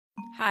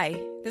Hi,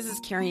 this is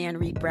Carrie Ann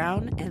Reed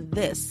Brown, and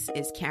this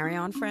is Carry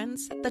On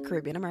Friends, the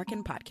Caribbean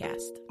American podcast.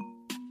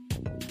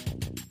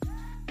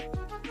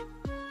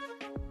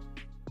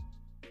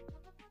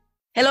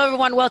 Hello,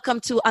 everyone.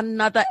 Welcome to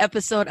another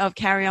episode of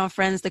Carry On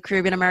Friends, the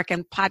Caribbean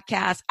American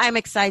podcast. I'm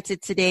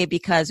excited today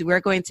because we're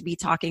going to be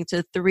talking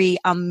to three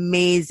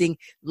amazing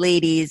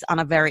ladies on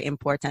a very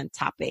important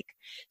topic.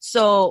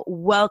 So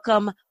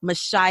welcome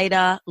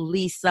Meschida,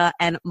 Lisa,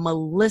 and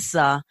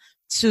Melissa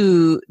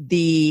to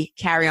the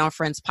Carry On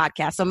Friends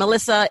podcast. So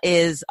Melissa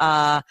is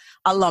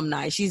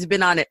alumni. She's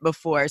been on it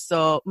before.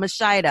 So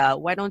Meschida,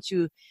 why don't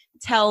you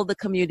tell the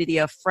community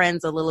of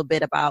friends a little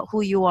bit about who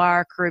you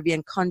are,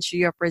 Caribbean country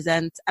you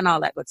represent, and all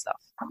that good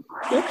stuff.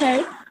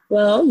 Okay.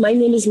 Well, my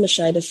name is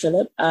Meschida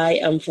Phillip. I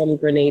am from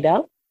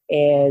Grenada,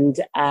 and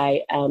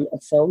I am a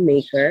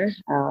filmmaker,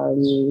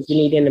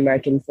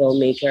 Canadian-American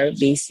filmmaker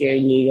based here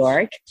in New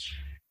York.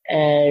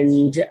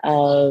 And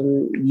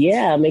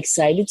I'm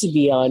excited to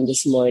be on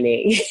this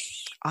morning.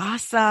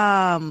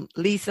 Awesome.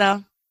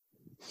 Lisa?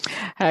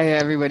 Hi,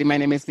 everybody. My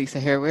name is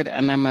Lisa Harewood,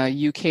 and I'm a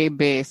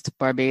UK-based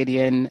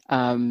Barbadian,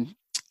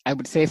 I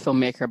would say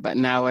filmmaker, but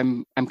now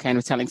I'm kind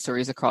of telling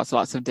stories across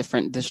lots of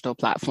different digital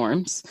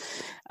platforms.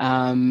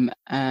 I've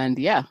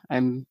been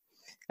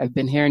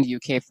here in the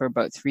UK for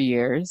about 3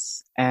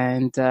 years,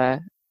 and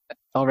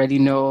already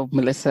know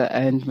Melissa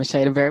and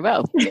Meschida very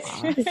well.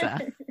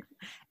 Awesome.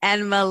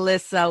 And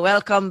Melissa,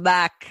 welcome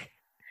back.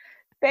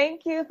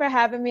 Thank you for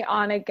having me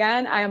on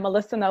again. I am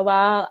Melissa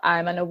Noel.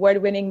 I'm an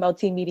award-winning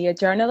multimedia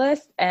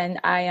journalist, and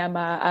I am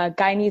a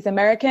Guyanese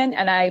American,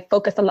 and I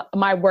focus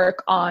my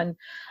work on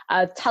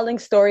telling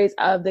stories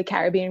of the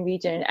Caribbean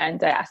region and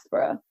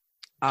diaspora.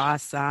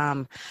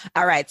 Awesome.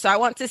 All right. So I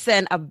want to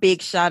send a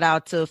big shout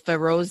out to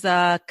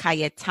Feroza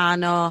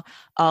Cayetano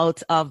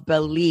out of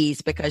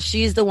Belize, because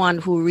she's the one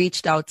who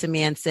reached out to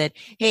me and said,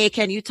 hey,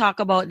 can you talk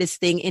about this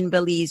thing in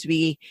Belize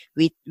we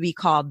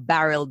call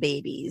barrel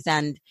babies?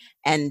 And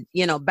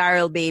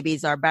barrel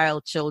babies or barrel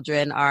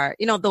children are,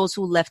 those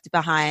who left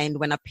behind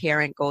when a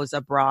parent goes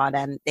abroad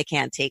and they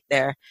can't take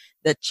the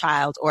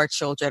child or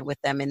children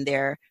with them in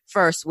their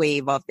first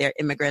wave of their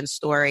immigrant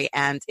story.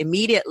 And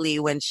immediately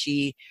when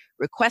she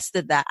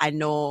requested that, I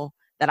know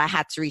that I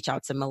had to reach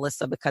out to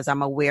Melissa because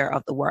I'm aware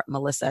of the work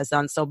Melissa has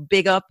done. So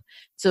big up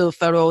to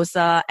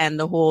Feroza and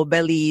the whole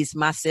Belize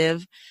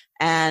massive.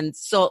 And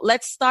so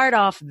let's start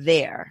off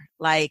there.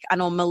 Like, I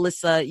know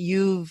Melissa,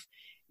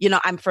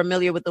 I'm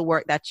familiar with the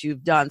work that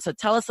you've done. So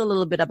tell us a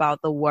little bit about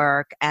the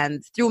work.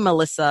 And through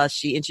Melissa,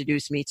 she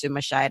introduced me to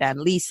Meschida and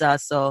Lisa.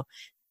 So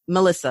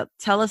Melissa,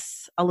 tell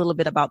us a little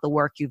bit about the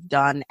work you've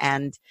done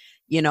and,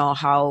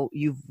 how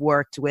you've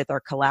worked with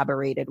or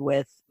collaborated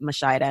with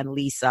Meschida and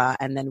Lisa.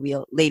 And then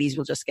we'll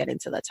just get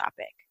into the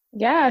topic.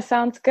 Yeah,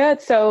 sounds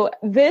good. So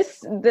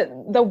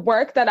the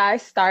work that I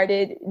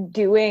started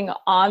doing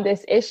on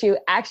this issue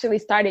actually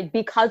started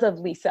because of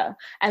Lisa.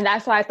 And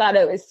that's why I thought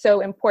it was so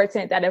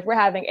important that if we're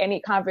having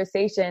any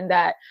conversation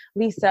that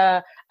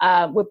Lisa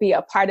would be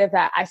a part of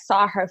that. I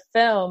saw her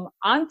film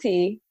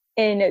Auntie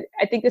I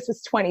think this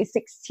was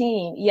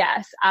 2016.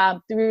 Yes.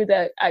 Through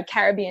the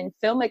Caribbean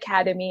Film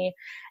Academy.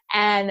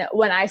 And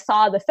when I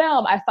saw the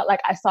film, I felt like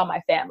I saw my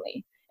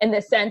family in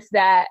the sense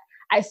that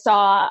I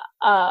saw,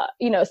 a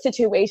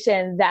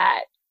situation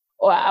that,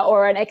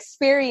 or an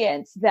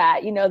experience that,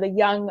 the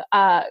young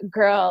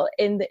girl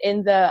in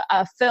the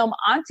film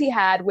Auntie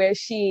had, where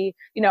she,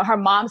 her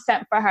mom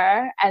sent for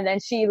her, and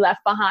then she left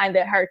behind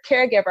her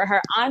caregiver,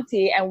 her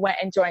auntie, and went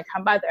and joined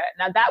her mother.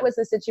 Now that was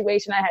a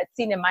situation I had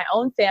seen in my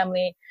own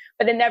family,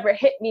 but it never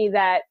hit me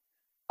that,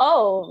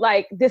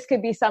 this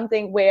could be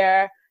something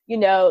where,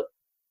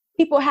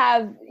 people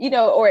have,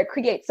 or it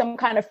creates some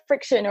kind of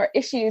friction or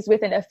issues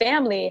within a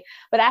family.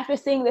 But after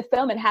seeing the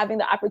film and having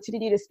the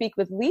opportunity to speak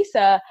with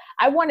Lisa,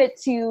 I wanted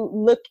to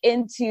look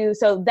into,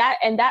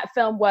 that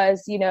film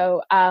was,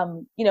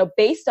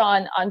 based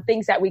on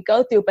things that we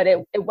go through, but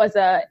it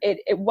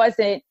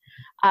wasn't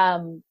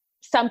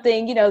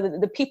something,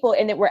 the people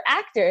in it were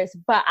actors.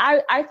 But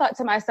I thought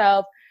to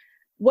myself,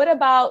 what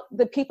about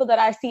the people that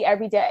I see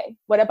every day?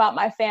 What about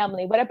my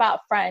family? What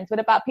about friends?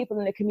 What about people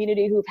in the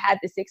community who've had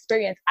this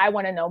experience? I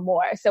want to know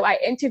more. So I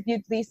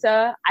interviewed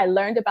Lisa. I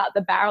learned about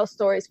the Barrel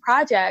Stories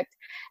Project.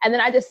 And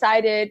then I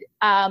decided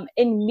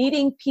in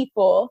meeting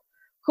people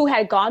who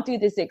had gone through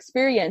this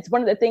experience,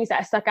 one of the things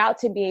that stuck out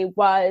to me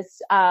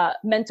was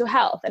mental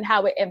health and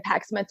how it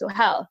impacts mental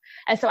health.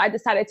 And so I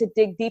decided to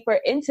dig deeper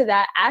into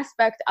that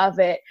aspect of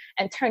it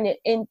and turn it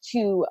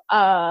into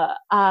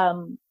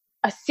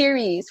a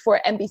series for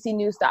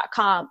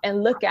NBCnews.com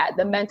and look at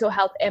the mental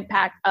health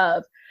impact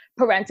of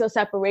parental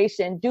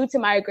separation due to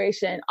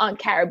migration on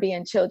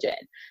Caribbean children.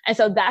 And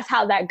so that's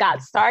how that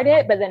got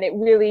started. But then it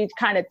really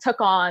kind of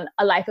took on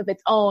a life of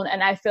its own.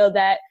 And I feel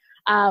that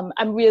I'm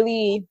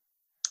really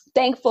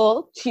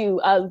thankful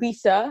to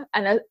Lisa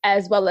and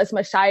as well as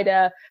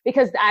Meschida,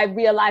 because I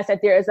realized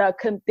that there's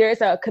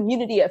a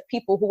community of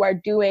people who are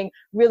doing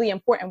really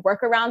important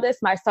work around this.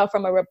 Myself,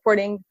 from a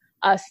reporting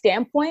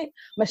standpoint,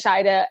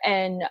 Meschida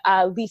and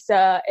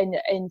Lisa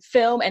in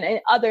film and in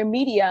other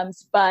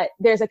mediums, but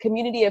there's a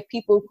community of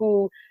people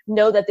who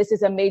know that this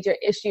is a major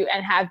issue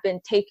and have been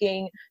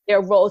taking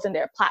their roles and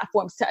their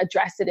platforms to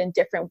address it in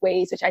different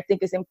ways, which I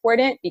think is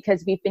important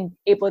because we've been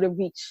able to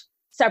reach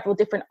several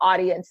different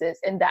audiences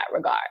in that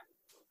regard.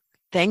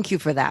 Thank you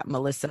for that,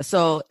 Melissa.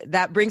 So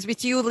that brings me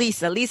to you,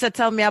 Lisa. Lisa,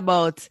 tell me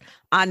about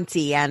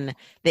Auntie and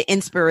the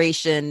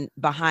inspiration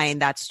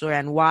behind that story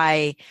and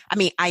why. I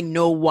mean, I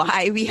know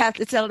why we have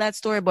to tell that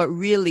story, but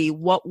really,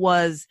 what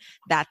was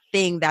that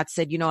thing that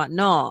said, you know what?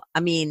 No, I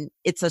mean,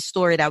 it's a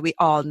story that we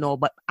all know,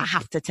 but I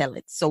have to tell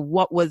it. So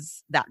what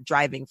was that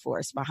driving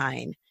force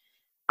behind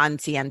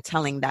Auntie and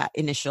telling that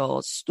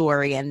initial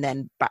story and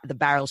then the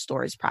Barrel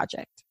Stories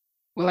project?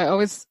 Well, I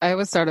always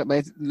start out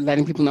by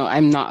letting people know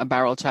I'm not a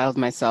barrel child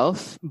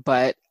myself,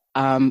 but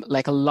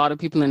like a lot of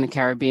people in the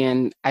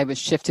Caribbean, I was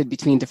shifted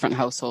between different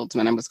households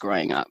when I was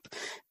growing up.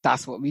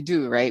 That's what we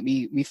do, right?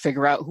 We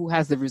figure out who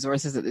has the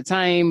resources at the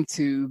time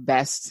to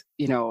best,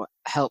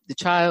 help the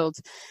child.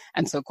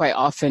 And so quite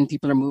often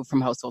people are moved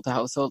from household to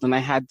household. And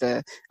I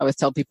always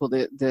tell people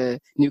the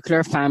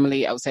nuclear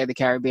family outside the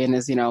Caribbean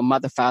is,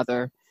 mother,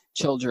 father,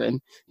 children.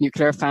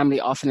 Nuclear family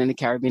often in the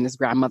Caribbean is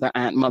grandmother,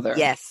 aunt, mother.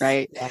 Yes.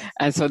 Right. Yes.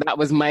 And so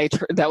those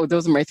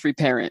are my three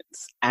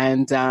parents.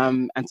 And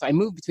so I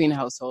moved between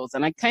households,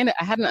 and I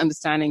had an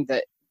understanding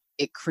that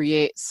it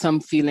creates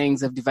some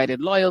feelings of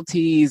divided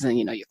loyalties, and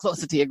you're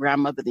closer to your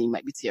grandmother than you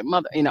might be to your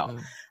mother.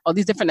 All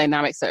these different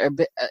dynamics that are a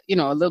bit, a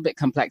little bit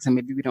complex, and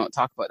maybe we don't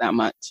talk about that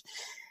much.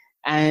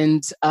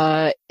 And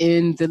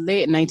in the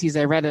late 90s,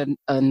 I read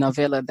a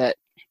novella that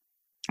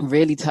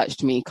really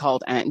touched me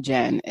called Aunt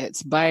Jen.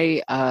 It's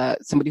by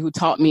somebody who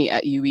taught me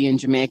at UE in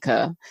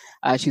Jamaica.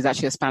 She's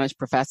actually a Spanish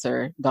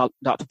professor,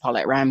 Dr.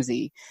 Paulette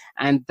Ramsey.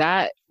 And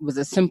that was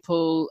a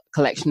simple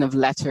collection of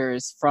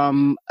letters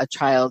from a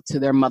child to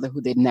their mother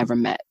who they'd never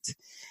met.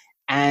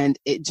 And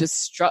it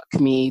just struck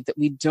me that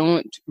we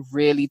don't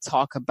really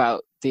talk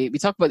about the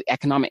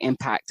economic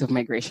impact of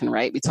migration,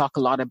 right? We talk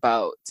a lot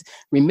about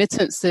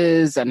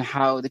remittances and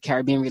how the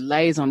Caribbean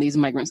relies on these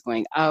migrants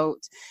going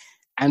out.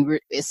 And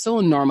it's so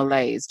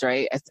normalized,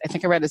 right? I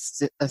think I read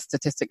a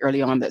statistic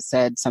early on that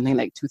said something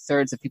like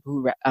 2/3 of people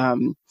who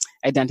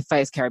identify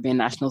as Caribbean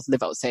nationals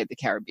live outside the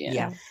Caribbean.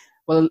 Yeah.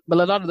 Well, a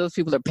lot of those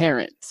people are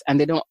parents, and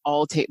they don't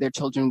all take their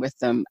children with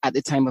them at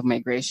the time of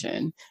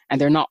migration. And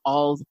they're not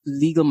all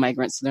legal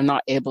migrants, so they're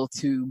not able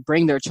to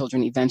bring their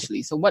children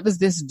eventually. So what does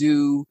this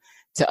do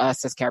to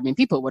us as Caribbean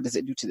people? What does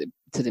it do to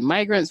the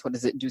migrants? What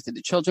does it do to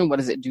the children? What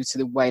does it do to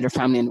the wider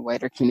family and the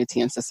wider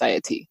community and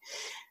society?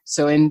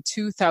 So in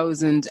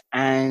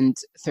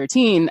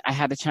 2013, I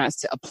had a chance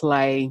to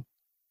apply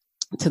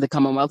to the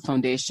Commonwealth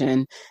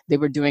Foundation. They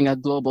were doing a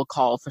global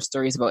call for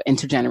stories about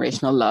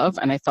intergenerational love.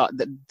 And I thought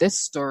that this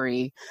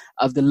story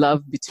of the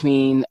love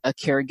between a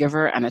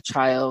caregiver and a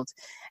child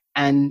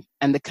and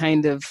the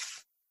kind of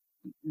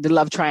the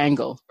love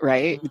triangle,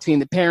 right? Between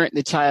the parent,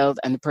 the child,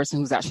 and the person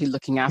who's actually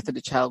looking after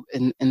the child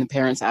in the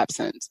parent's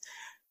absence.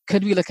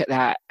 Could we look at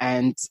that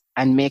and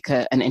make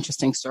an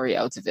interesting story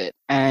out of it?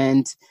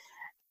 And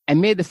I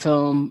made the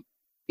film,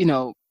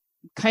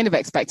 kind of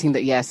expecting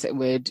that, yes, it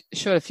would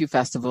show at a few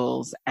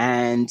festivals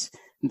and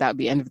that would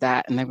be the end of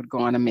that. And I would go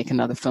on and make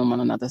another film on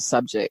another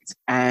subject.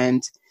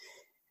 And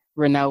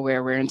we're now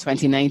where we're in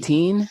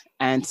 2019,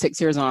 and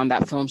 6 years on,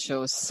 that film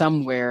shows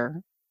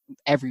somewhere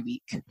every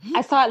week.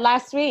 I saw it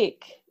last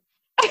week.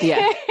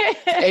 Yeah,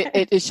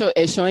 it's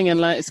showing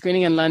it's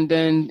screening in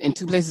London, in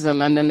 2 places in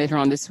London later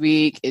on this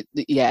week.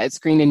 It's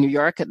screened in New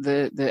York at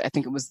the I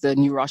think it was the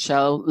New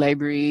Rochelle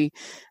Library.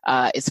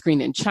 It's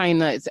screened in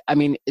China.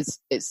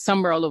 It's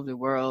somewhere all over the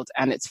world,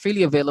 and it's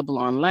freely available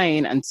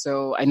online. And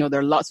so I know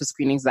there are lots of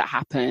screenings that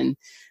happen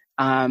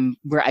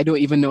where I don't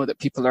even know that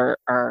people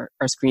are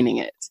screening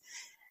it.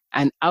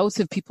 And out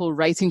of people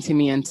writing to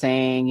me and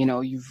saying,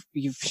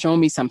 you've shown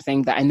me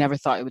something that I never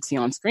thought I would see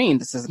on screen.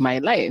 This is my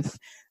life.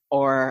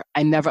 Or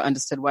I never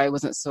understood why I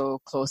wasn't so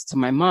close to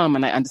my mom,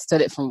 and I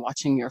understood it from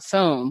watching your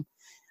film.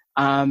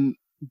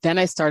 Then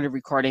I started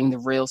recording the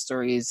real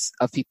stories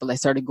of people. I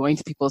started going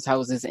to people's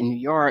houses in New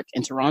York,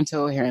 in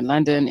Toronto, here in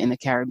London, in the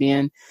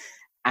Caribbean,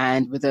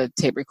 and with a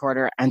tape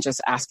recorder, and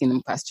just asking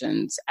them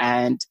questions,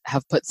 and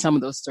have put some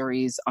of those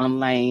stories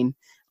online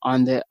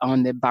on the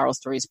Barrel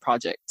Stories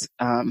Project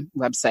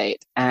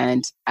website.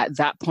 And at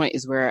that point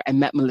is where I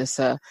met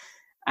Melissa.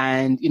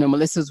 And,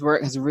 Melissa's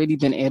work has really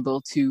been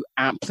able to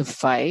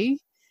amplify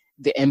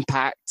the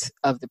impact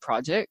of the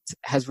project,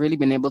 has really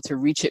been able to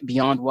reach it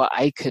beyond what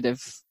I could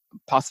have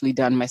possibly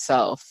done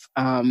myself.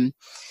 By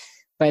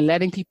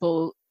letting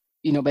people,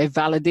 by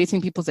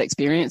validating people's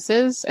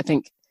experiences, I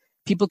think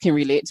people can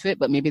relate to it,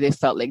 but maybe they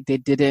felt like they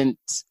didn't,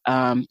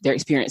 their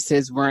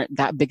experiences weren't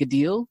that big a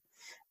deal.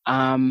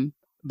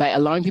 By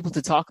allowing people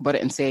to talk about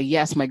it and say,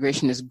 yes,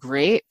 migration is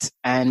great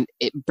and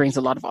it brings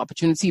a lot of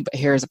opportunity, but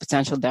here's a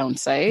potential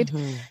downside.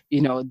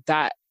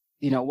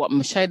 What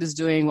Meschida is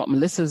doing, what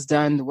Melissa's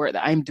done, the work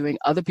that I'm doing,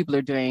 other people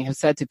are doing, have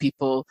said to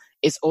people,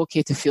 it's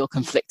okay to feel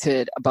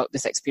conflicted about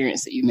this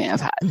experience that you may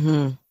have had.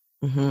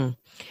 Mm-hmm. Mm-hmm.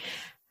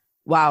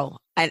 Wow.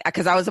 And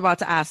because I was about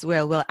to ask,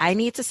 well, I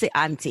need to say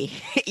auntie,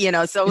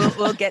 so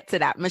we'll get to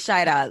that.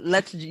 Meschida,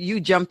 let you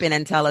jump in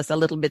and tell us a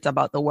little bit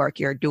about the work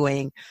you're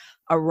doing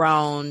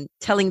around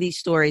telling these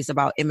stories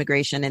about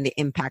immigration and the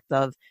impact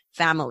of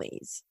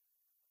families.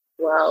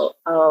 Well,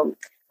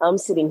 I'm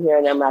sitting here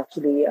and I'm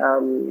actually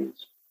I'm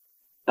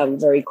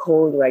very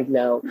cold right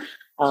now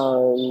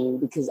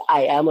because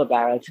I am a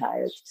barrel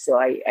child. So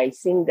I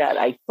think that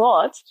I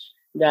thought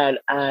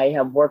that I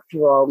have worked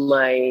through all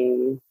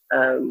my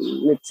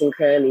nooks and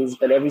crannies,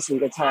 but every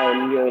single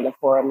time you're in a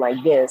forum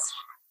like this,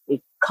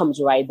 it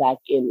comes right back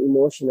in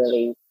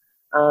emotionally.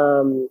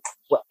 Well,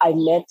 I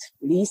met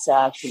Lisa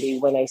actually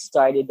when I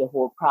started the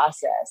whole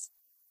process.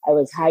 I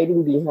was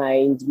hiding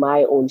behind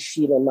my own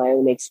sheet and my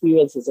own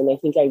experiences. And I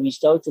think I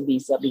reached out to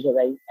Lisa because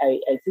I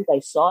think I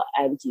saw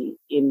Auntie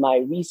in my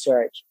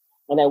research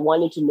and I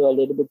wanted to know a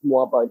little bit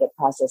more about the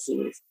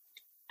processes.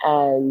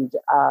 And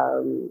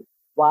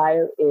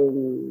while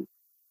in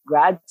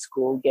grad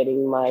school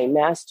getting my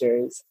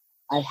master's,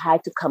 I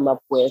had to come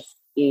up with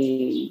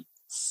a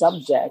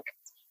subject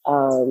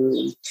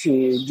to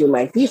do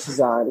my thesis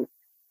on.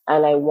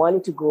 And I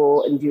wanted to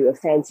go and do a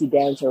fancy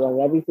dance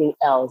around everything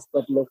else,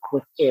 but look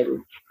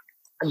within.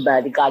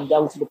 But it got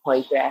down to the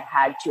point where I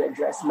had to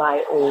address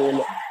my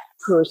own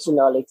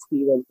personal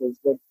experiences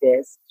with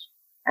this.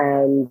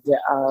 And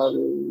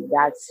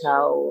that's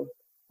how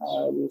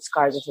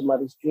Scars of a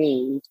Mother's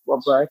Dreams were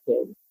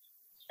birthed.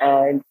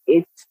 And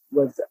it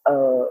was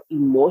an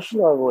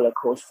emotional roller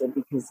coaster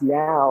because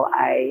now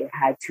I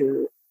had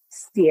to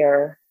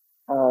steer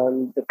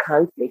the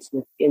conflicts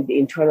within the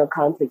internal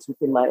conflicts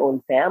within my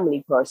own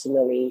family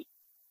personally,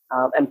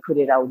 and put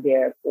it out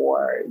there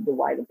for the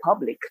wider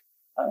public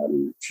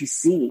to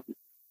see.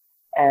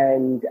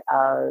 And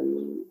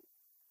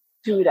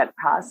through that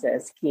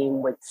process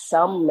came with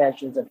some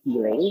measures of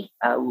healing.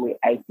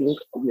 I think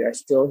we are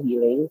still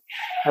healing.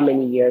 How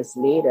many years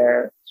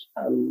later?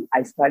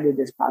 I started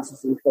this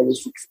process in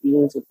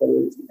 2016 to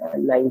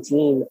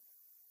 2019.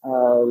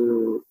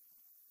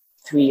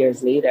 3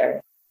 years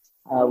later,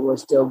 we're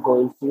still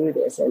going through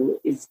this. And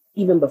it's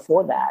even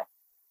before that.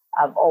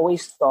 I've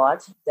always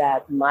thought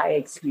that my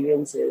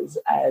experiences,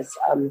 as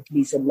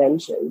Lisa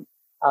mentioned,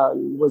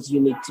 was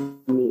unique to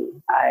me.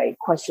 I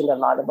questioned a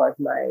lot about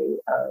my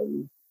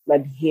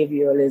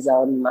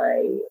behavioralism,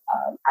 my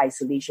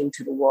isolation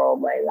to the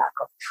world, my lack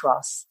of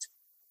trust,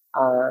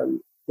 the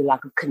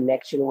lack of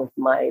connection with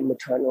my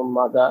maternal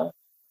mother,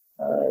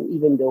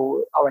 even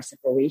though our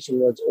separation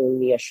was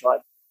only a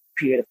short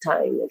period of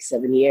time, like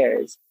 7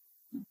 years.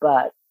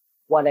 But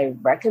what I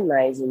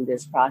recognized in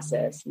this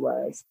process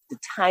was the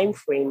time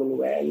frame in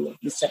when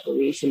the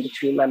separation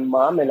between my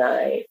mom and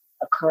I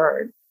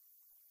occurred.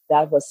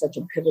 That was such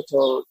a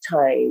pivotal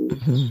time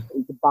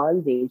in the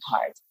bonding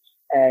part.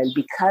 And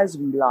because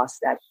we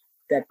lost that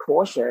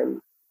portion,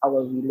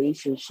 our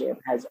relationship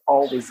has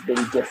always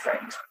been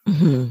different.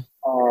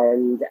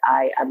 And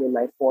I am in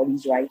my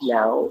 40s right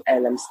now,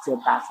 and I'm still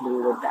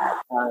battling with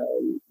that.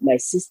 My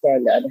sister,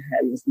 on the other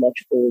hand, was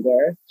much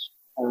older.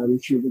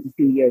 She was a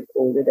few years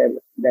older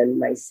than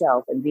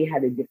myself, and they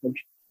had a different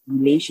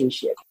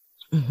relationship.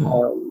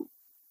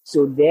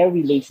 So their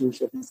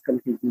relationship is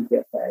completely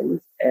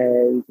different.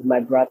 And my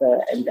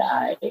brother and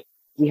I,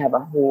 we have a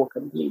whole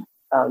complete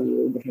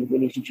different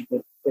relationship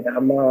with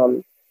our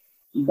mom.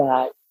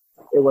 But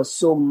there was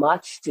so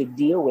much to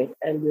deal with.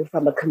 And we're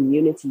from a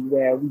community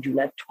where we do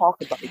not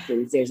talk about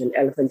things. There's an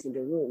elephant in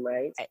the room,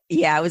 right?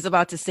 Yeah, I was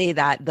about to say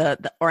that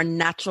our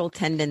natural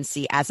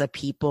tendency as a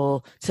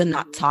people to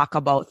not talk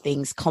about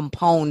things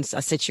compounds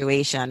a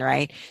situation,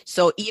 right?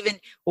 So even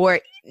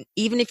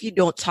if you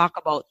don't talk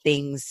about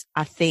things,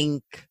 I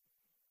think,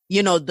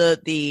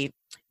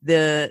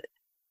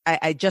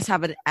 I just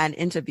have an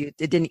interview.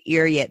 It didn't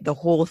air yet. The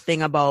whole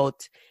thing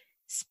about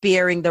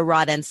sparing the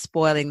rod and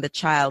spoiling the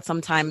child.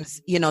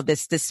 Sometimes,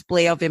 this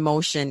display of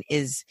emotion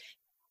is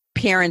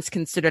parents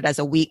considered as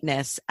a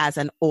weakness, as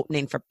an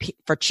opening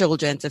for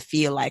children to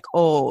feel like,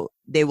 oh,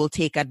 they will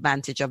take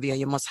advantage of you.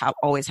 You must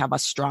always have a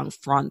strong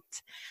front.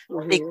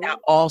 I think that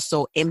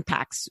also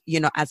impacts,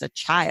 as a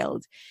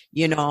child,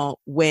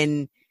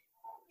 when,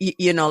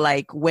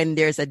 like when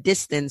there's a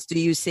distance, do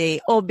you say,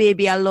 oh,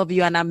 baby, I love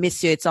you and I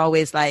miss you? It's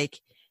always like,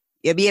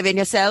 you're behaving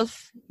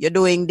yourself, you're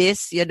doing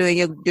this, you're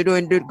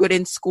doing good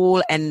in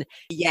school. And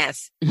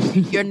yes,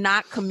 you're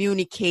not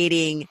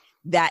communicating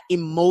that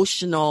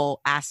emotional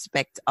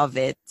aspect of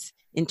it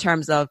in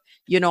terms of,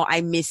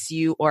 I miss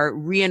you, or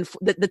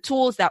the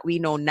tools that we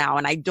know now.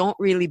 And I don't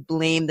really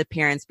blame the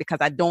parents because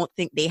I don't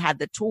think they had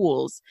the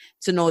tools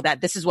to know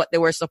that this is what they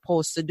were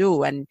supposed to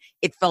do. And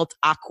it felt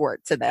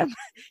awkward to them,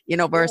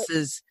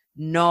 versus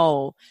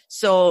no.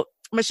 So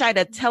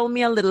Meschida, tell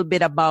me a little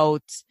bit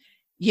about,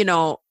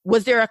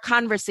 was there a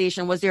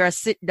conversation? Was there a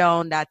sit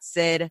down that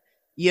said,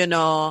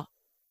 I'm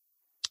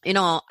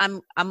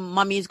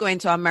mommy's going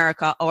to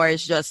America, or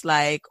it's just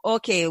like,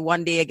 okay,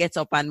 one day it gets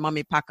up and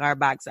mommy pack our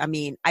bags. I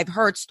mean, I've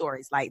heard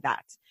stories like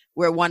that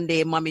where one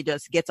day mommy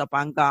just gets up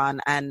and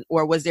gone,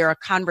 or was there a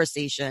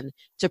conversation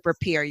to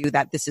prepare you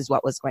that this is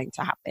what was going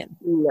to happen?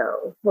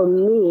 No, for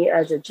me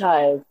as a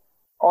child,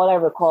 all I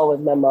recall was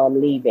my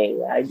mom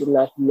leaving. I did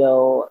not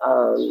know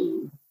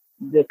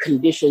the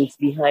conditions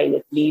behind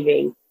it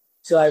leaving.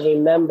 So I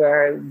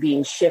remember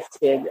being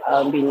shifted,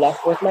 being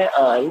left with my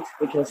aunt,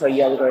 which was her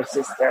younger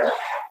sister,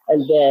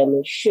 and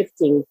then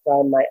shifting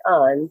from my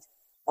aunt,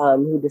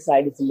 who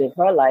decided to live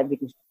her life,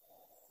 because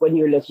when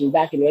you're looking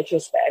back in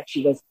retrospect,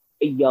 she was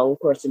a young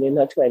person in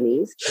her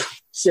 20s.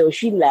 So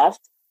she left.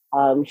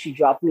 She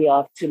dropped me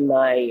off to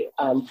my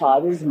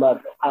father's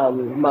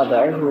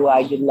mother, who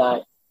I did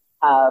not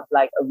have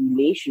like a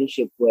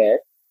relationship with.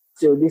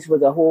 So this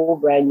was a whole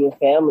brand new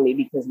family,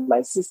 because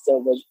my sister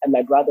was and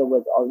my brother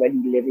was already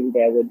living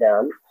there with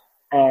them.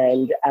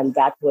 And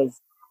that was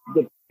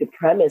the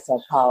premise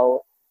of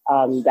how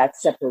that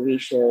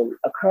separation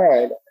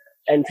occurred.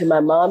 And to my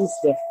mom's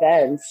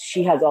defense,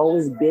 she has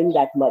always been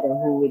that mother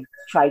who would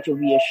try to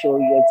reassure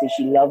you and say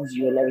she loves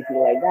you and everything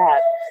like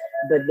that.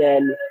 But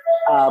then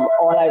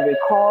all I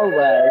recall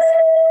was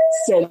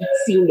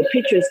seeing the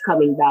pictures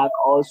coming back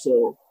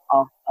also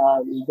of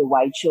the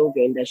white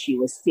children that she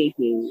was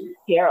taking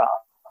care of.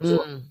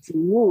 So to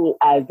me,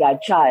 as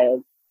that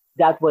child,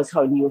 that was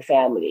her new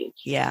family.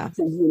 Yeah.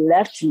 So you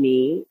left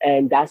me,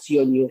 and that's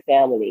your new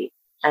family.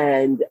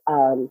 And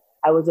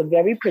I was a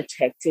very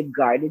protected,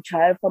 guarded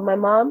child from my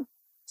mom.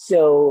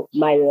 So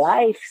my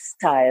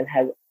lifestyle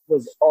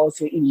was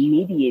also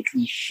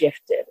immediately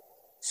shifted.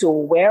 So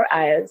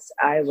whereas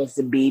I was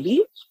the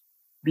baby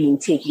being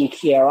taken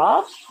care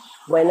of,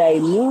 when I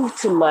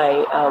moved to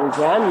my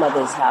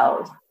grandmother's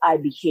house, I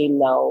became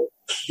now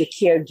the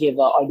caregiver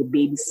or the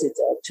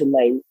babysitter to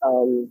my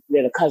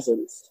little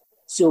cousins.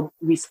 So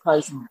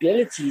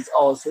responsibilities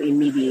also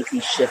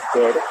immediately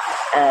shifted.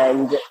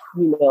 And,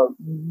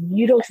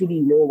 you don't really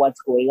know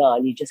what's going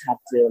on. You just have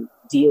to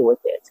deal with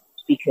it.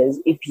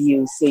 Because if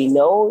you say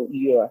no,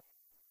 you're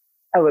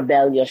a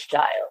rebellious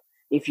child.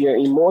 If you're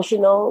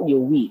emotional, you're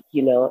weak,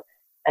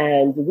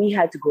 And we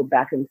had to go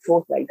back and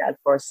forth like that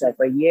for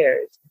several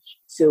years.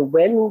 So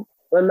when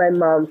my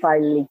mom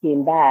finally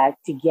came back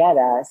to get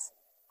us,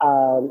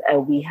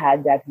 and we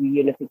had that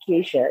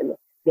reunification,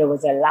 there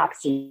was a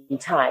lapse in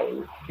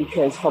time,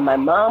 because for my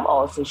mom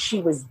also,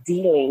 she was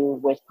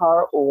dealing with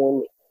her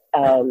own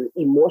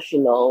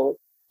emotional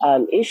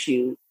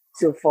issue.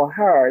 So for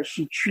her,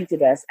 she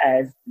treated us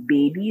as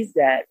babies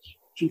that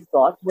she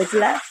thought was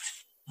left,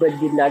 but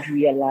did not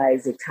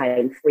realize the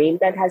time frame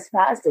that has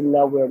passed. And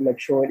now we're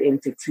matured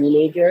into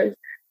teenagers,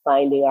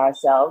 finding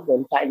ourselves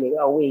and finding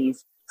our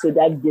ways. So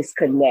that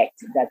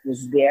disconnect that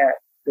was there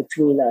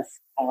between us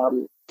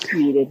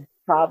created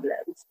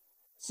problems.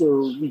 So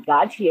we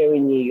got here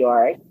in New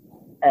York,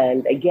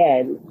 and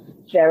again,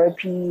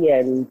 therapy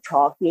and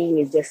talking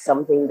is just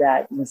something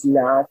that was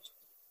not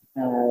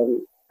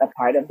a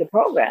part of the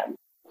program.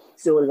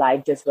 So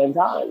life just went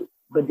on,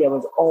 but there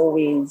was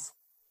always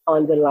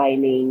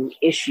underlining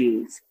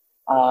issues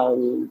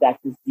that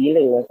was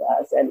dealing with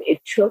us. And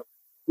it took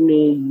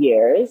me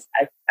years.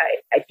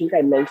 I think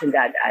I mentioned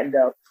that at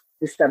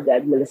the stuff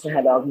that Melissa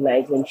had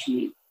organized when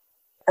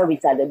we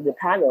started the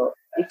panel.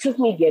 It took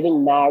me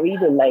getting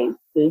married in my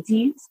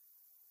 30s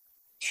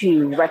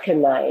to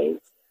recognize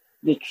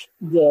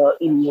the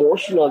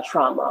emotional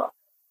trauma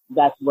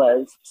that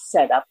was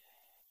set up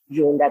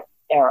during that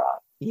era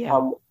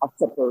of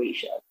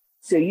separation.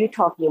 So you're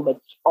talking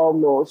about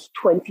almost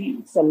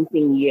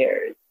 20-something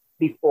years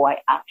before I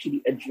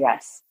actually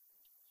addressed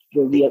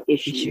the real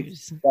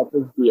issues that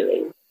was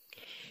dealing.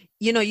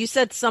 You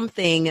said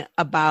something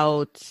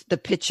about the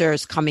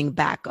pictures coming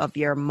back of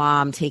your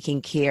mom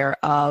taking care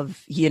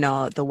of,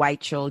 the white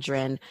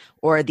children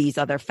or these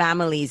other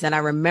families. And I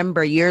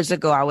remember years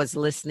ago, I was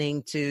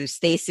listening to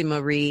Stacey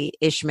Marie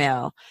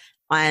Ishmael,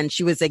 and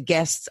she was a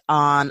guest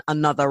on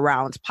Another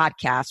Round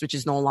podcast, which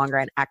is no longer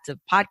an active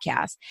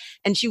podcast.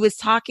 And she was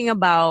talking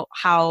about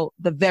how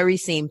the very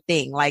same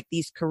thing, like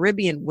these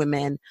Caribbean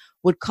women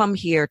would come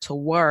here to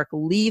work,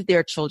 leave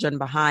their children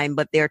behind,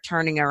 but they're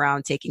turning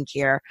around, taking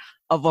care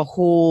of a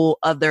whole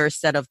other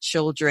set of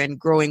children,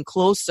 growing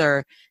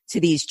closer to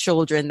these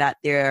children that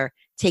they're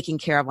taking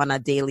care of on a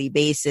daily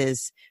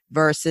basis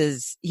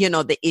versus,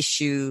 the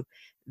issue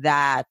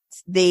that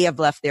they have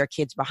left their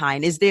kids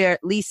behind. Is there,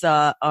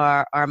 Lisa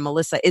or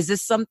Melissa, is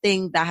this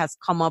something that has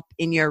come up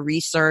in your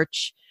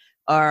research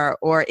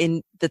or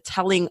in the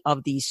telling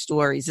of these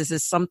stories? Is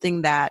this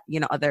something that,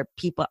 other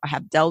people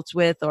have dealt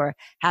with, or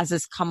has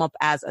this come up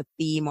as a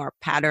theme or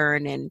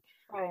pattern? And,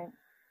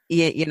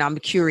 I'm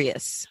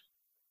curious.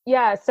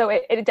 Yeah, so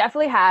it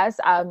definitely has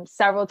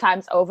several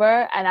times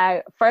over. And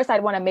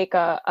I'd want to make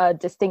a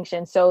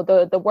distinction. So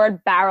the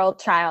word barrel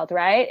child,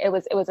 right?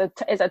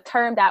 It's a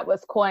term that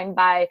was coined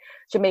by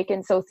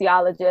Jamaican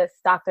sociologist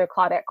Dr.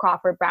 Claudette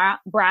Crawford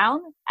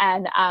Brown,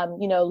 and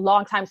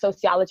longtime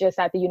sociologist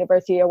at the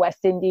University of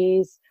West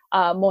Indies,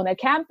 Mona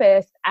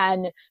campus.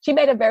 And she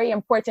made a very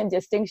important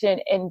distinction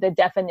in the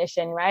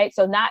definition, right?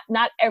 So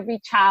not every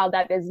child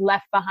that is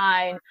left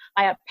behind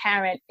by a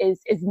parent is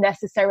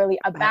necessarily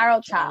a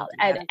barrel child.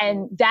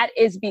 And that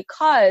is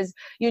because,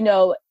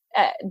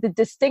 the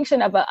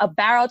distinction of a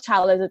barrel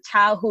child is a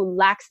child who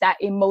lacks that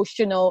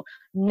emotional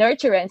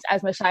nurturance,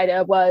 as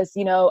Meschida was,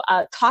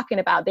 talking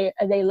about.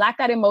 They lack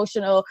that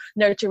emotional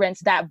nurturance,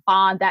 that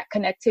bond, that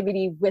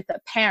connectivity with a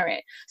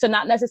parent. So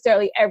not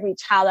necessarily every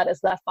child that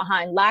is left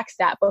behind lacks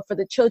that, but for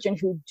the children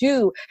who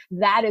do,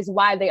 that is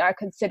why they are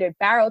considered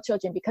barrel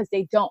children, because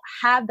they don't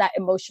have that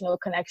emotional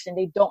connection.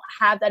 They don't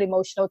have that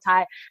emotional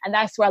tie. And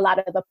that's where a lot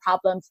of the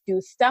problems do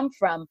stem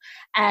from.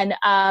 And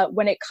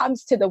when it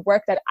comes to the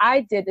work that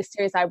I did, the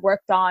series I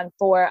worked on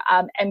for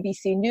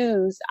NBC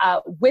News,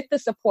 with the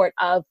support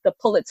of the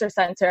Pulitzer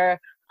Center,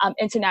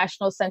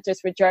 International Centers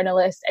for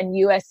Journalists, and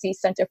USC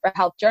Center for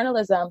Health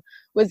Journalism,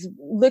 was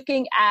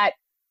looking at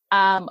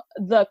how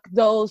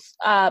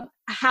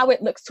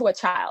it looks to a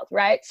child,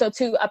 right? So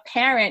to a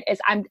parent is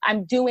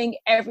I'm doing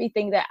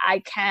everything that I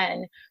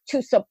can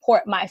to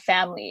support my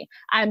family.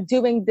 I'm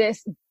doing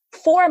this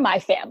for my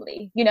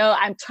family.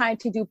 I'm trying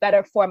to do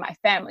better for my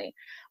family.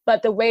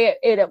 But the way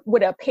it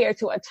would appear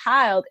to a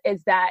child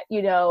is that,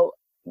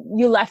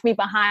 you left me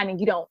behind and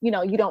you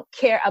don't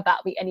care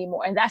about me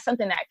anymore. And that's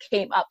something that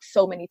came up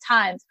so many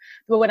times.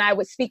 But when I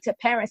would speak to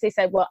parents, they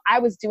said, well, I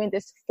was doing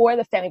this for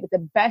the family with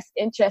the best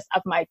interest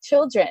of my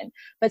children.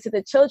 But to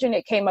the children,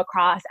 it came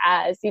across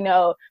as,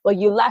 well,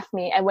 you left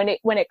me. And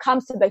when it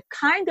comes to the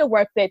kind of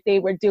work that they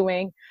were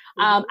doing,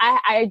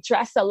 I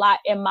addressed a lot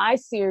in my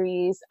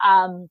series,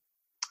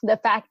 the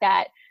fact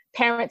that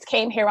parents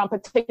came here on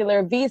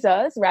particular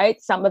visas, right?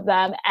 Some of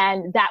them.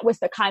 And that was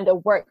the kind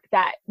of work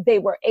that they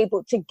were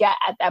able to get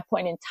at that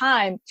point in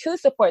time to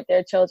support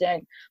their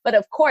children. But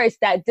of course,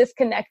 that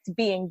disconnect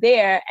being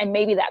there, and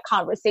maybe that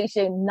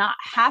conversation not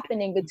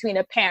happening between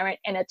a parent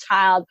and a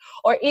child,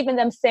 or even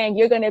them saying,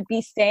 you're going to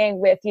be staying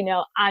with,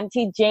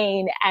 Auntie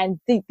Jane, and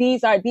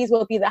these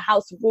will be the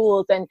house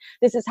rules, and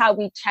this is how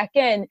we check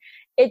in.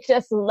 It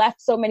just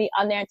left so many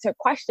unanswered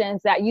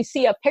questions that you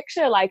see a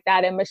picture like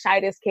that in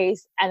Meschida's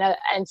case.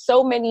 And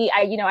so many,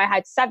 I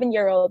had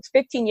 7-year-olds,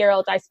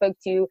 15-year-olds I spoke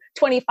to,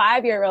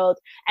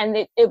 25-year-olds.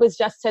 And it was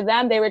just to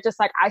them, they were just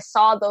like, I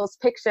saw those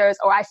pictures,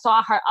 or I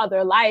saw her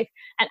other life,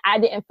 and I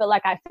didn't feel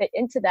like I fit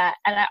into that.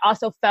 And I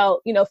also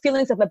felt,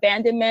 feelings of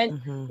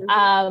abandonment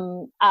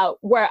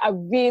were a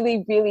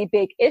really, really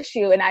big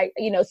issue. And I,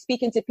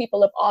 speaking to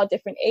people of all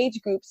different age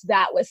groups,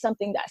 that was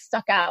something that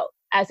stuck out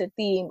as a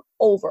theme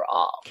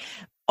overall.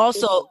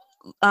 Also,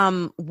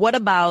 what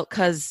about,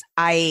 because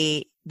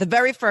the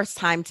very first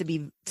time, to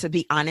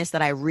be honest,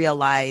 that I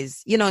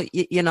realized,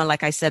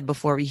 like I said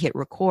before we hit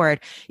record,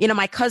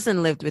 my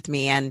cousin lived with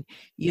me, and,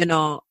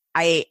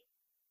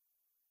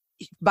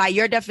 by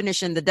your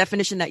definition, the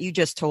definition that you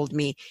just told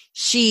me,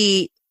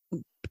 she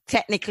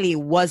technically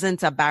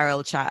wasn't a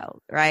barrel child,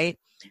 right?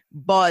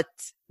 But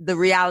the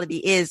reality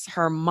is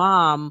her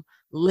mom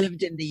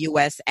lived in the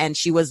US, and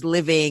she was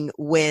living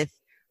with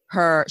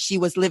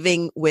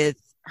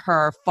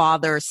her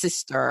father's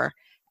sister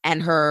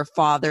and her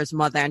father's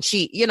mother, and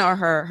she,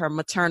 her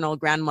maternal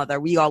grandmother.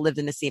 We all lived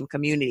in the same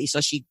community,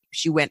 so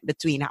she went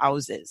between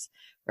houses,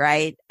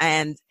 right?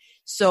 And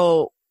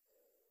so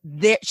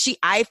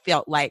I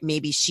felt like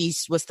maybe she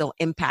was still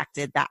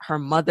impacted that her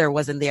mother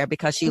wasn't there,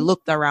 because she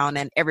looked around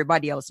and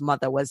everybody else's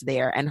mother was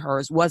there and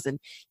hers wasn't,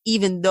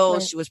 even though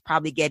she was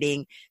probably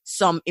getting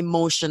some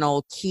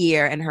emotional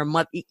care, and her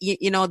mother,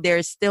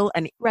 there's still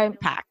an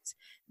impact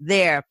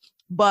there.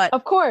 But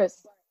of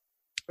course,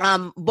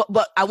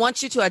 but I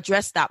want you to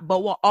address that.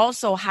 But what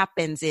also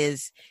happens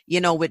is,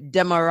 with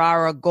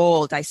Demerara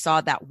Gold, I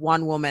saw that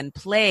one woman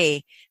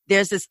play.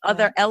 There's this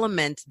other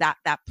element that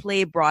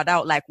play brought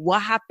out, like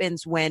what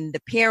happens when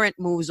the parent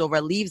moves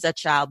over, leaves a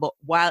child, but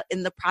while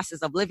in the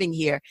process of living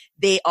here,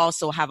 they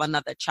also have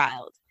another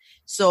child.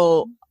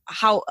 So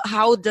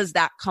how does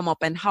that come up,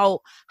 and how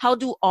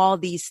do all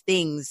these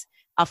things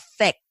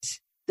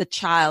affect the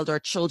child or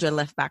children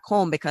left back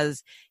home?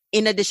 Because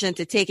in addition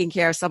to taking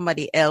care of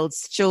somebody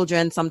else's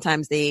children,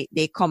 sometimes they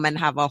come and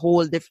have a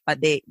whole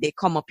different, they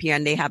come up here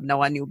and they have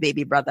now a new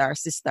baby brother or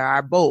sister,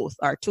 or both,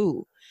 or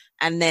two.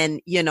 And then,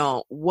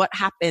 what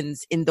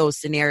happens in those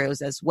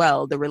scenarios as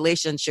well, the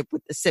relationship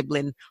with the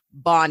sibling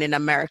born in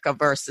America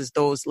versus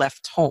those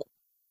left home.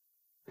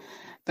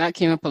 That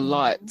came up a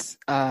lot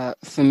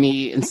for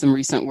me in some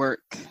recent work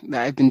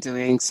that I've been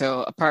doing.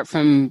 So apart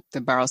from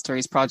the Barrel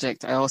Stories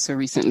project, I also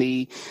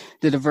recently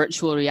did a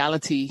virtual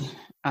reality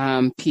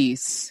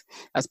piece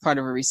as part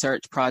of a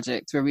research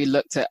project where we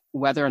looked at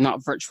whether or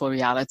not virtual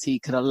reality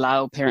could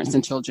allow parents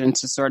and children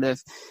to sort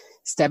of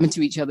step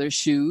into each other's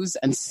shoes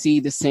and see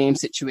the same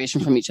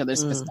situation from each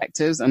other's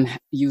perspectives, and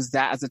use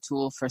that as a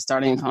tool for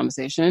starting a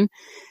conversation.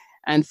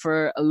 And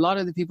for a lot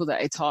of the people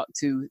that I talk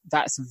to,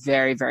 that's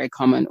very, very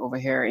common over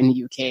here in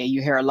the UK.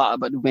 You hear a lot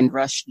about the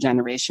Windrush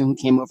generation who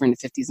came over in the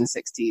 50s and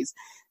 60s.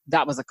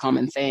 That was a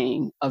common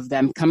thing of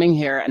them coming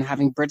here and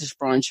having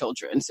British-born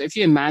children. So if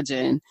you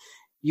imagine,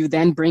 you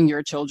then bring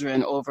your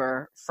children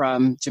over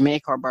from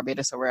Jamaica or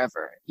Barbados or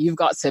wherever. You've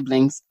got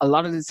siblings. A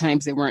lot of the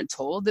times they weren't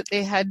told that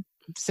they had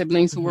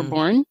siblings who were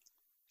born.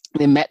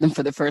 They met them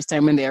for the first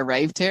time when they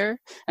arrived here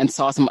and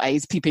saw some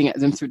eyes peeping at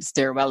them through the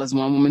stairwell, as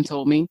one woman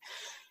told me.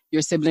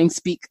 Your siblings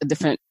speak a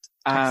different,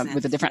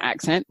 with a different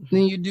accent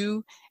than you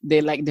do. They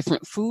like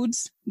different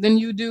foods than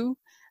you do.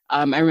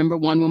 I remember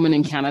one woman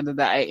in Canada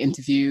that I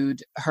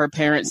interviewed, her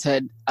parents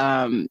had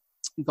gone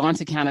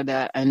to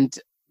Canada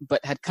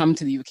but had come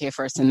to the UK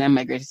first and then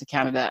migrated to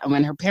Canada. And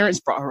when her parents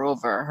brought her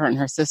over, her and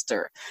her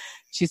sister,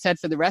 she said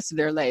for the rest of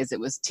their lives,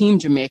 it was Team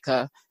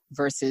Jamaica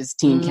versus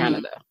Team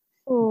Canada.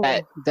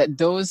 That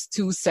those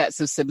two sets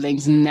of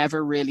siblings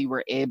never really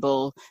were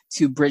able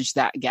to bridge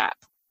that gap.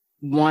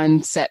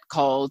 One set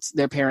called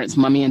their parents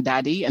mommy and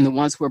daddy, and the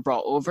ones who were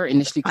brought over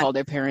initially called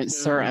their parents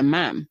sir and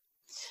ma'am,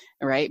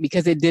 right?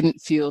 Because they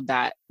didn't feel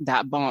that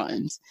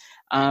bond.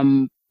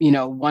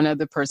 One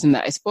other person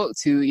that I spoke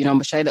to,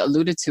 Meschida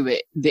alluded to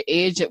it, the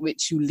age at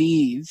which you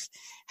leave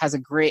has a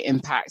great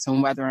impact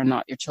on whether or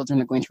not your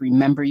children are going to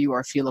remember you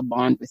or feel a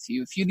bond with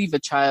you. If you leave a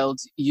child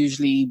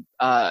usually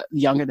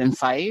younger than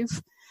 5,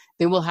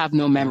 they will have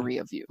no memory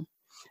of you.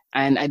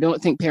 And I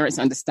don't think parents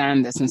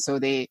understand this. And so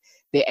they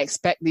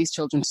expect these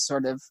children to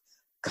sort of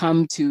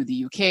come to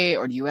the UK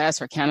or the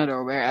US or Canada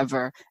or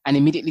wherever and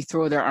immediately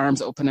throw their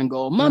arms open and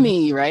go,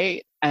 mommy,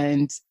 right?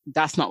 And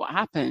that's not what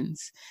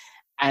happens.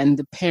 And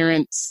the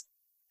parents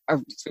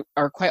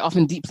are quite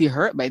often deeply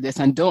hurt by this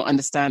and don't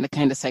understand the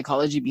kind of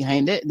psychology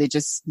behind it. They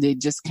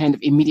just kind of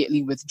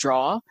immediately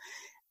withdraw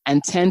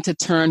and tend to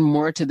turn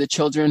more to the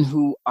children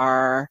who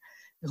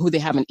they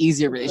have an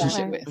easier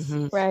relationship with.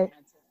 Mm-hmm. Right.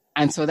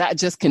 And so that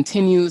just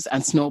continues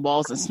and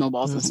snowballs and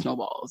snowballs and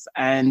snowballs.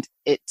 And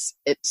it's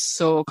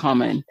so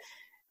common.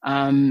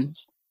 And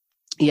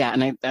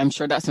I'm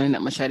sure that's something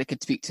that Meschida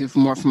could speak to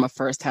more from a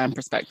first-hand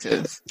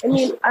perspective. I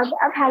mean,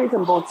 I've had it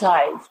on both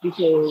sides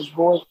because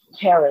both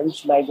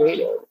parents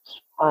migrated.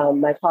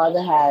 My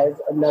father has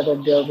another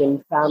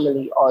building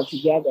family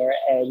altogether,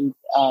 and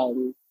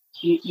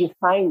you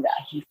find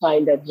that. You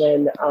find that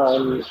when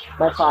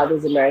my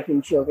father's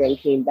American children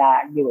came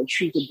back, they were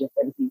treated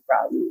differently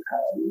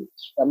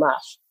from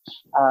us.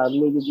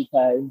 Maybe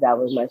because that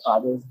was my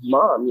father's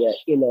mom,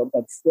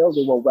 but still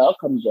they were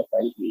welcomed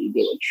differently.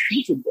 They were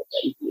treated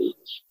differently.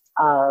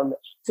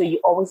 So you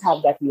always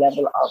have that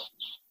level of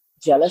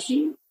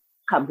jealousy,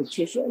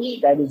 competition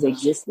that is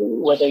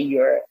existing, whether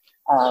you're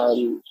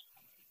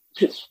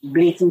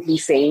blatantly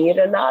saying it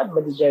or not,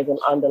 but there's an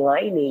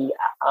underlining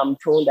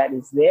tone that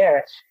is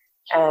there.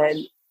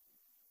 And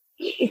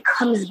it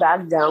comes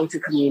back down to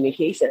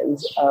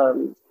communications.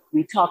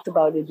 We talked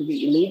about it,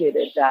 we alluded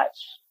it, that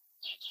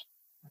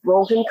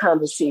broken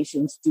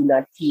conversations do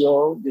not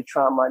heal the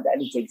trauma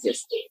that is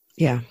existing.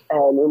 Yeah.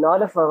 And in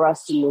order for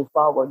us to move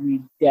forward,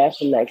 we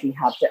definitely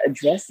have to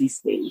address these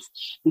things.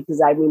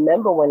 Because I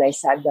remember when I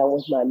sat down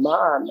with my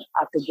mom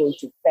after going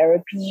to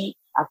therapy,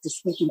 after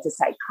speaking to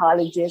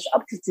psychologists,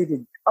 up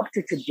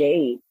to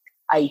today,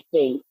 I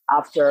think,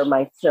 after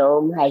my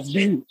film has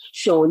been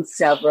shown in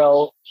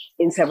several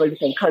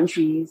different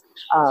countries,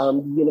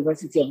 the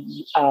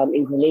University of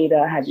in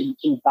Grenada had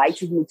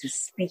invited me to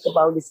speak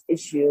about this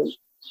issue.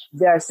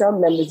 There are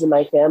some members of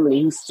my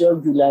family who still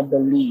do not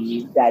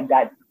believe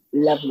that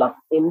level of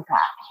impact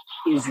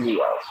is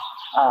real.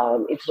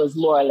 It was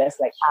more or less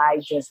like I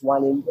just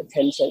wanted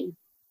attention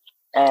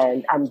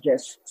and I'm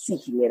just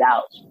seeking it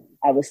out.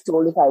 I was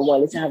told if I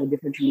wanted to have a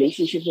different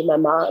relationship with my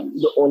mom,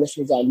 the onus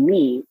was on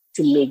me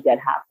to make that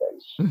happen.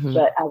 Mm-hmm.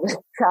 But I was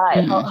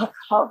tired.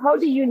 Mm-hmm. How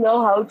do you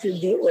know how to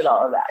deal with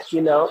all of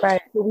that,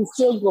 Right. So we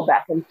still go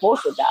back and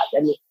forth with that.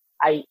 And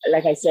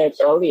like I said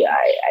earlier,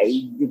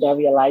 I did not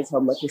realize how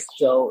much it's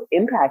still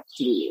impacting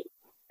me.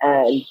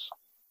 And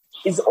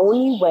it's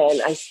only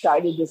when I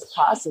started this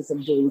process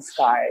of doing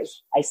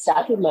scars, I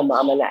sat with my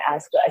mom and I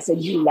asked her, I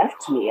said, you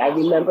left me. I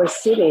remember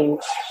sitting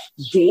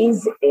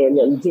days in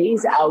and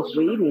days out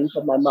waiting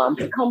for my mom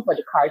to come for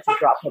the car to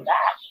drop her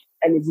back.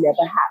 And it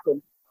never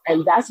happened.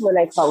 And that's when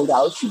I found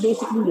out she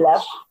basically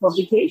left for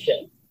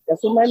vacation.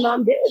 That's what my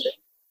mom did.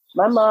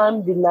 My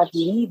mom did not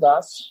leave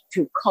us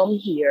to come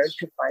here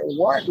to find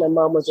work. My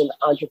mom was an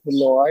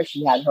entrepreneur.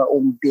 She had her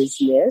own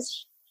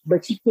business,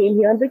 but she came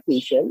here on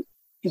vacation.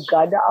 She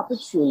got the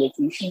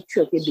opportunity. She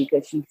took it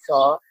because she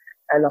saw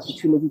an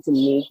opportunity to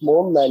make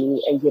more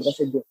money and give us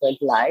a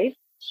different life.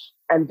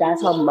 And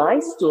that's how my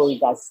story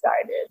got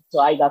started. So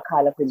I got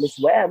caught up in this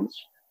web,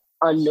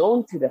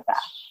 unknown to the fact.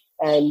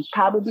 And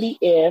probably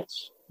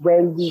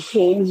when we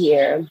came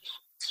here,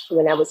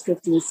 when I was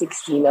 15,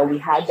 16, and we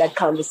had that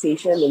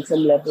conversation and some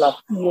level of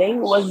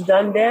healing was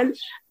done then,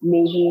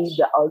 maybe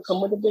the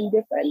outcome would have been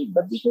different.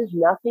 But because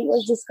nothing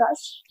was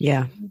discussed, we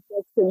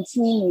just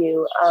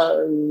continue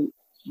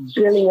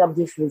building up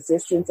this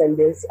resistance and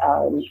this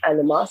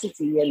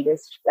animosity and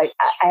this, like,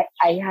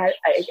 I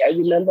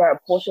remember a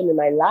portion in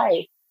my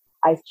life,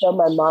 I felt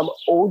my mom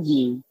owed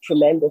me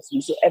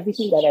tremendously. So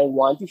everything that I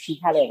wanted, she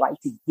had a right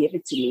to give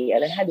it to me.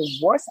 And I had a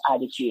worse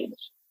attitude.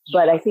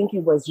 But I think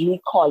it was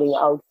me calling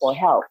out for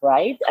help,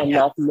 right? And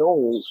not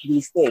knowing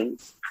these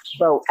things.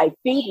 But I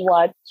think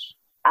what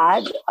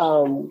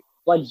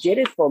did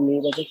it for me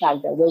was the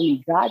fact that when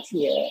we got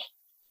here,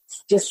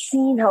 just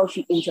seeing how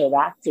she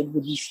interacted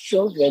with these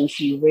children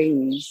she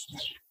raised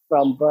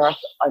from birth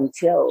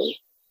until,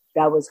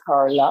 that was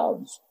her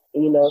love.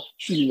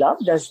 She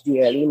loved us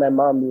dearly. My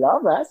mom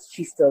loved us.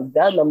 She still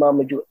does. My mom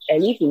would do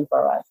anything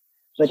for us.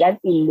 But that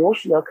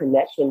emotional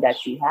connection that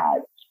she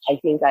had, I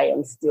think I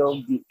am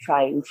still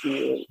trying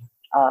to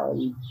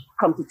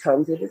come to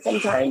terms with it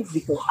sometimes,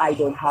 because I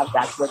don't have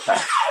that with her,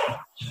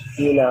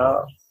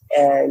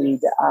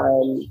 and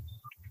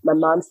my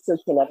mom still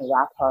cannot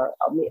wrap her.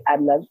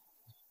 I'm not,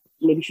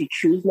 maybe she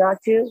choose not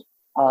to,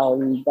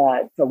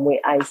 but from where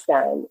I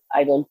stand,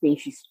 I don't think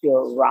she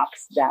still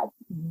wraps that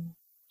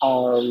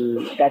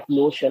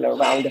notion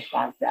around the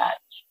fact that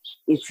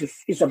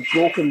it's a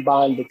broken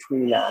bond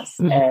between us,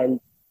 and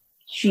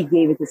she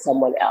gave it to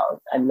someone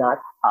else and not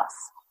us,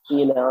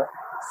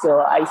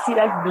 So I see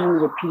that being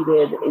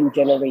repeated in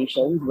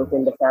generations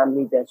within the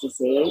family, that's the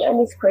same,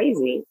 and it's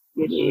crazy.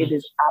 It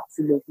is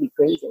absolutely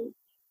crazy.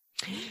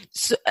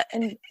 So,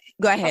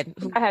 go ahead.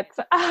 Go ahead.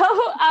 So,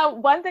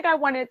 one thing I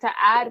wanted to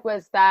add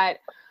was that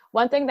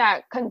one thing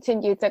that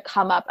continued to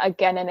come up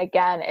again and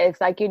again is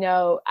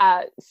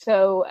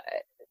so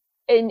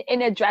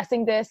in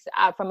addressing this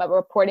from a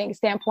reporting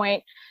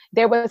standpoint,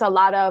 there was a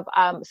lot of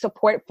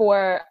support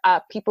for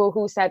people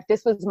who said,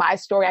 this was my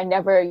story. I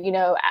never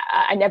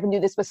knew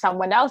this was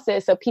someone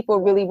else's. So people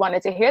really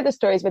wanted to hear the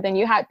stories. But then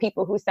you had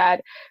people who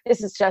said,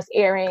 this is just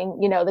airing,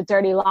 the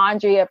dirty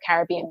laundry of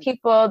Caribbean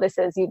people. This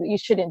is, you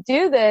shouldn't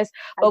do this.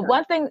 But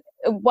one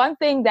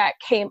thing that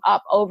came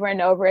up over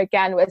and over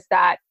again was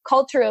that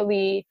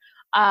culturally,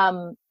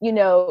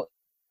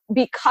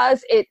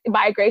 because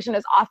migration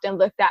is often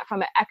looked at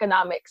from an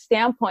economic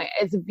standpoint,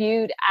 it's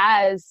viewed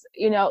as,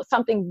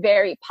 something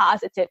very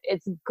positive.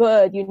 It's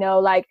good,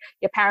 like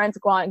your parents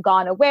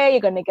gone away, you're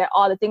going to get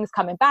all the things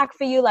coming back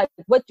for you. Like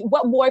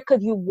what more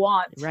could you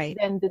want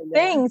than the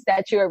things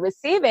that you're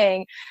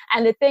receiving?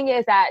 And the thing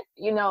is that,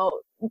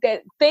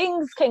 that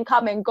things can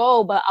come and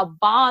go, but a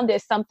bond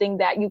is something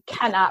that you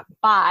cannot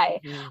buy.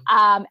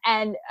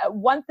 And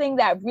one thing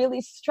that really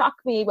struck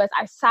me was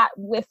I sat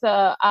with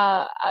a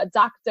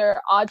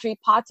Dr. Audrey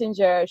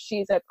Pottinger.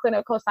 She's a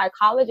clinical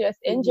psychologist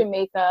in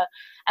Jamaica.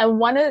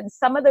 And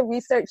some of the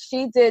research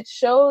she did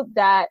showed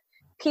that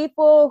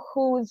people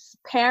whose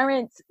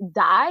parents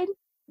died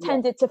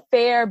tended to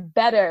fare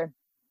better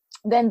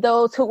than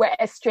those who were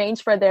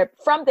estranged from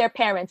their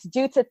parents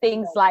due to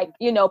things like,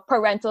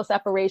 parental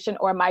separation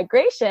or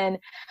migration.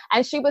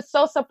 And she was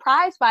so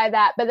surprised by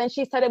that. But then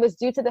she said it was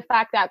due to the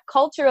fact that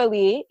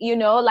culturally,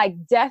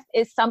 death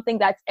is something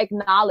that's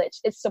acknowledged.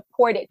 It's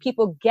supported.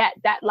 People get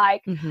that,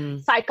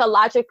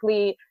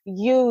 psychologically,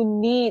 you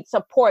need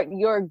support.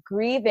 You're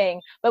grieving.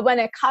 But when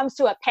it comes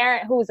to a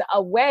parent who's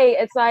away,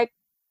 it's like,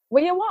 what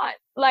do you want?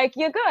 Like,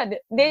 you're good.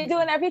 They're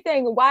doing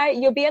everything. Why?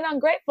 You're being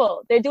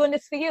ungrateful. They're doing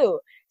this for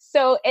you.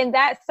 So in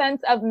that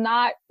sense of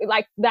not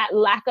that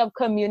lack of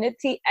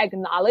community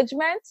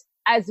acknowledgement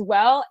as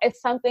well, is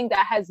something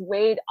that has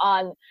weighed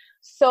on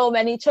so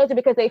many children,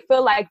 because they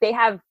feel like they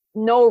have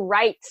no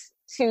right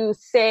to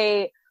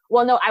say,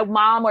 well, no,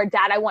 mom or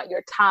dad, I want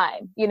your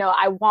time.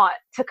 I want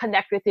to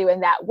connect with you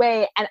in that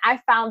way. And I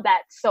found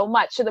that so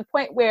much, to the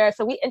point where,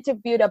 so we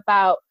interviewed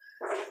about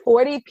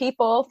 40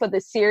 people for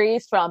the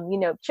series, from,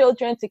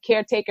 children to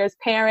caretakers,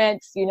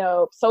 parents,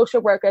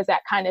 social workers,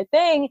 that kind of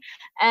thing.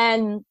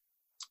 And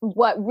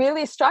what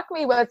really struck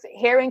me was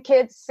hearing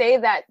kids say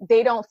that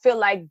they don't feel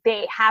like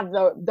they have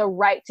the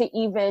right to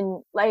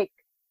even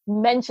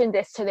mention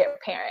this to their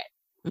parent.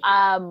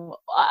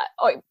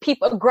 Or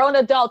people, grown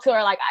adults who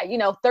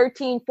are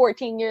 13,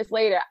 14 years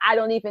later,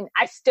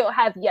 I still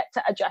have yet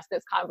to address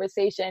this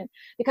conversation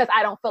because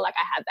I don't feel like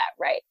I have that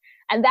right.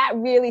 And that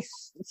really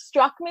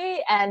struck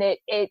me, and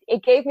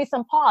it gave me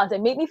some pause.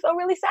 It made me feel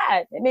really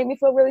sad.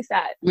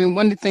 I mean,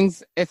 one of the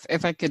things,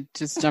 if I could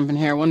just jump in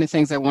here, one of the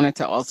things I wanted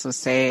to also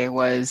say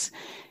was,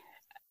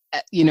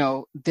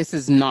 this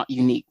is not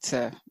unique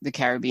to the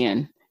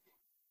Caribbean.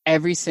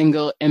 Every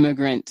single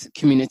immigrant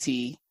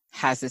community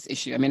has this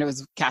issue. I mean, I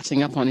was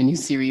catching up on a new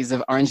series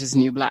of Orange is the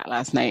New Black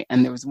last night,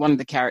 and there was one of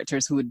the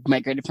characters who had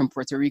migrated from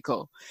Puerto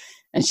Rico,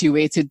 and she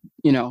waited,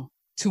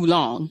 too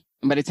long.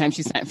 And by the time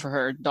she sent for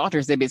her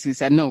daughters, they basically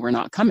said, no, we're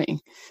not coming.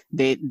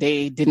 They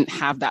didn't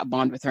have that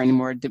bond with her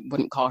anymore,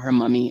 wouldn't call her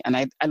mommy. And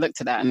I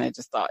looked at that and I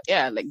just thought,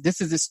 this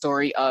is the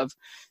story of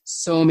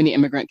so many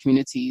immigrant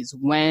communities.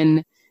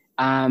 When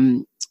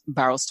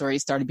Barrel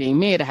Stories started being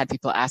made, I had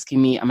people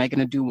asking me, am I going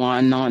to do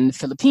one on the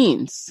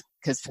Philippines?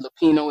 Because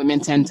Filipino women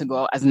tend to go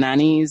out as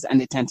nannies, and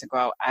they tend to go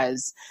out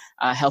as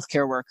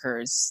healthcare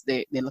workers.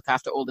 They look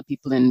after older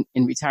people in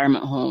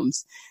retirement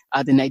homes.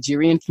 The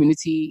Nigerian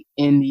community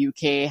in the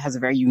UK has a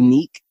very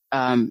unique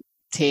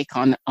take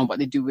on what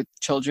they do with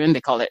children. They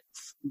call it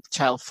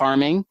child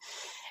farming.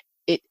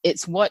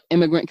 It's what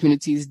immigrant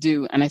communities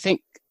do. And I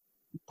think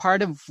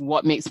part of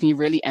what makes me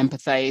really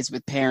empathize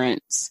with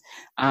parents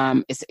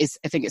is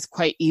I think it's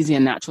quite easy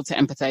and natural to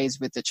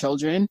empathize with the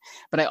children,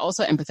 but I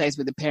also empathize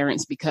with the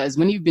parents, because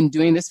when you've been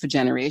doing this for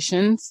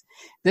generations,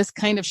 this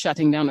kind of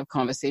shutting down of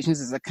conversations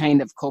is a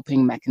kind of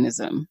coping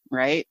mechanism,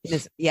 right?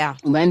 Yeah.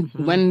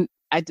 When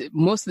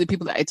most of the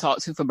people that I talk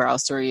to for Barrel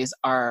Stories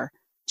are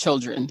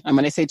children. And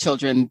when I say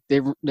children, they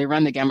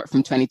run the gamut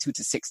from 22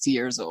 to 60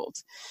 years old.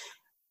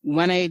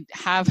 When I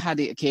have had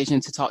the occasion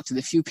to talk to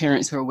the few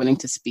parents who are willing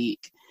to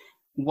speak,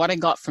 what I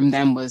got from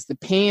them was the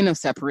pain of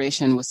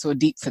separation was so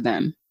deep for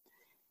them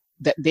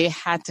that they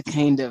had to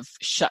kind of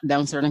shut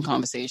down certain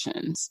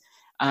conversations.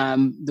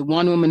 The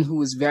one woman who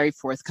was very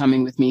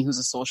forthcoming with me, who's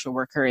a social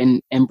worker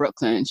in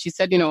Brooklyn, she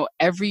said,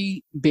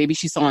 every baby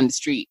she saw on the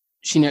street,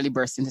 she nearly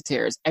burst into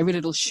tears. Every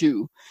little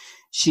shoe,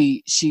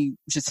 she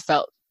just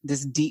felt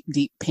this deep,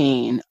 deep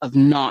pain of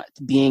not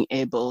being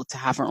able to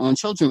have her own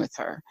children with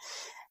her.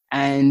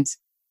 And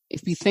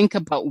if we think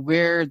about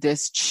where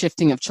this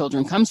shifting of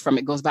children comes from,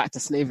 it goes back to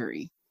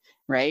slavery,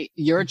 right?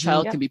 Your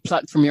child could be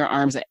plucked from your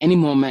arms at any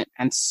moment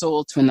and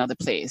sold to another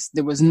place.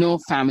 There was no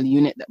family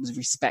unit that was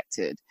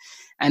respected.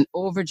 And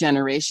over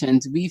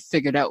generations, we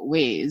figured out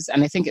ways,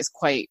 and I think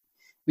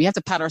we have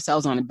to pat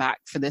ourselves on the back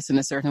for this in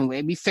a certain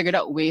way. We figured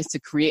out ways to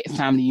create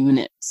family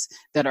units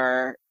that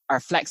are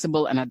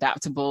flexible and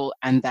adaptable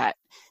and that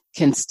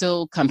can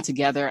still come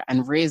together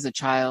and raise a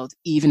child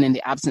even in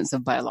the absence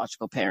of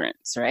biological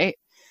parents, right?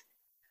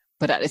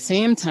 But at the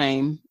same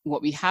time,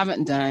 what we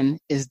haven't done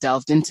is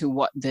delved into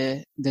what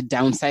the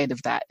downside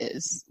of that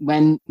is.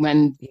 When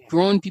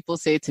grown people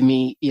say to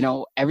me,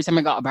 every time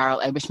I got a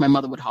barrel, I wish my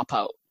mother would hop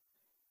out.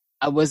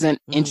 I wasn't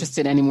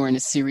interested anymore in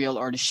the cereal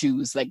or the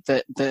shoes. Like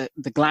the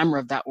glamour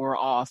of that wore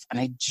off, and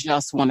I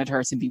just wanted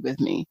her to be with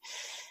me.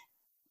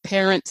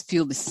 Parents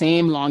feel the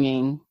same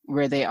longing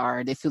where they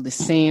are. They feel the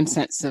same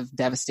sense of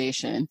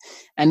devastation.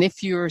 And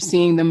if you're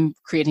seeing them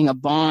creating a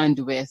bond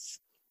with,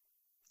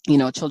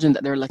 children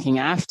that they're looking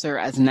after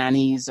as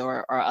nannies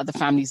or other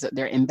families that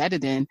they're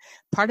embedded in,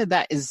 part of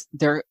that is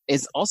there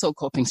is also a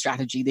coping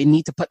strategy. They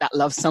need to put that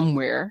love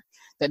somewhere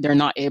that they're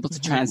not able to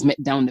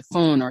transmit down the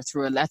phone or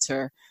through a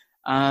letter.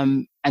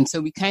 And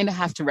so we kind of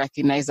have to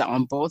recognize that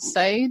on both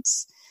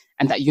sides.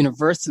 And that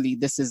universally,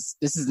 this is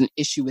an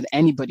issue with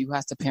anybody who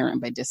has to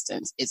parent by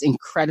distance. It's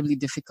incredibly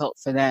difficult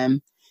for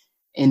them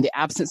in the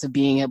absence of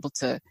being able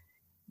to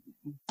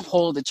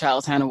hold a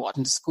child's hand and walk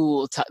them to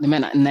school, tuck them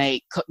in at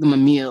night, cook them a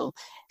meal.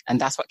 And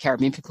that's what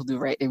Caribbean people do,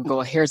 right? They would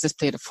go, here's this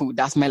plate of food.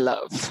 That's my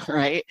love,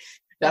 right?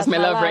 That's my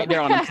love right there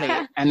on the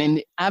plate. And in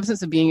the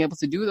absence of being able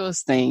to do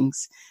those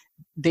things,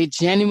 they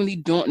genuinely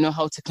don't know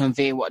how to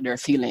convey what they're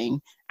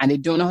feeling. And they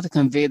don't know how to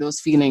convey those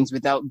feelings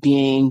without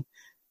being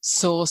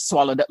so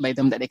swallowed up by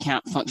them that they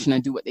can't function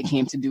and do what they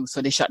came to do.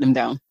 So they shut them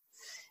down.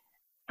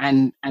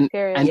 And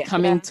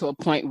coming to a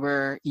point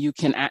where you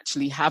can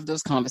actually have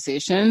those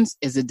conversations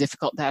is a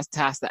difficult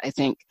task that I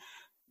think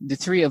the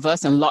three of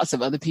us and lots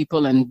of other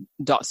people and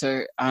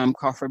Dr.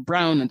 Crawford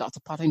Brown and Dr.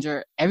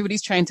 Pottinger,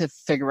 everybody's trying to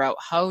figure out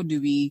how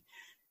do we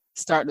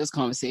start those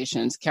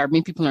conversations.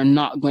 Caribbean people are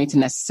not going to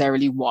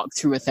necessarily walk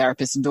through a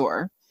therapist's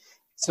door.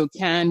 So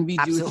can we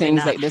do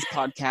things like this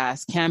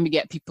podcast? Can we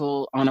get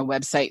people on a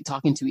website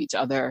talking to each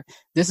other?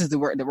 This is the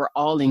work that we're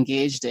all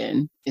engaged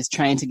in, is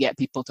trying to get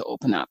people to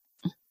open up.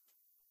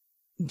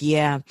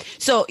 Yeah.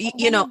 So,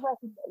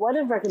 what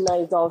I've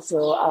recognized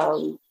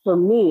also for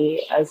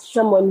me, as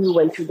someone who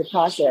went through the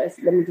process,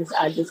 let me just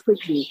add this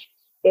quickly,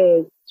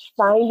 is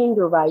finding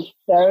the right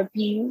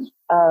therapist,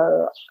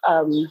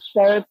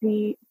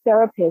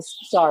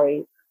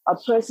 are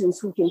persons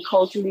who can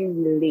culturally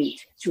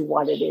relate to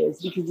what it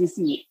is. Because you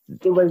see,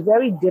 it was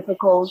very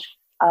difficult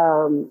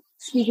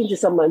speaking to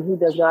someone who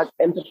does not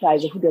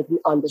empathize or who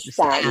doesn't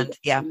understand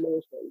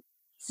emotion.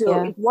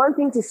 So it's one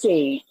thing to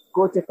say,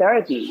 go to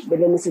therapy, but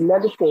then it's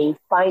another thing,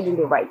 finding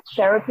the right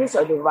therapist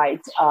or the right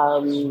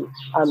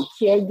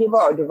caregiver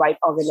or the right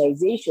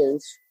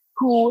organizations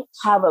who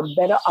have a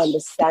better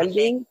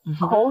understanding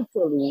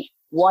culturally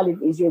what it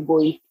is you're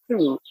going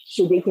through,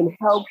 so they can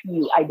help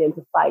you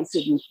identify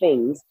certain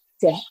things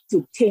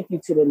to take you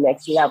to the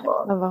next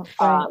level.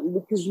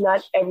 Because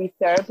not every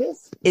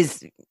therapist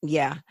is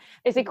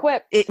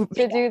equipped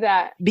to do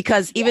that.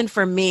 Because even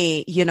for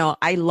me,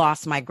 I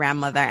lost my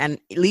grandmother, and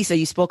Lisa,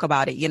 you spoke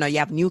about it, you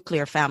have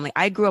nuclear family.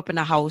 I grew up in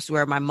a house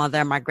where my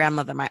mother, my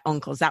grandmother, my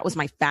uncles, that was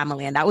my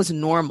family, and that was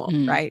normal,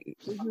 right?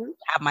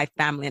 Have my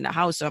family in the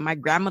house. So when my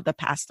grandmother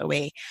passed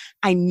away,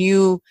 I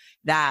knew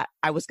that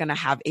I was going to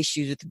have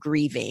issues with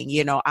grieving.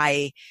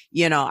 I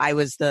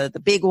was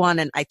the big one,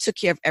 and I took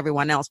care of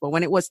everyone else. But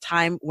when it was time,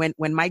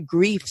 when my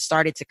grief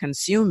started to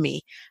consume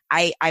me,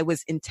 I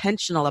was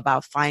intentional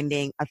about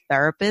finding a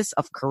therapist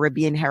of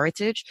Caribbean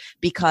heritage,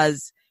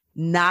 because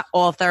not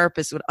all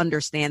therapists would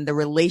understand the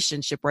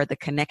relationship or the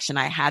connection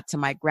I had to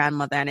my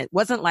grandmother. And it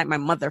wasn't like my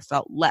mother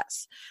felt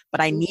less,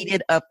 but I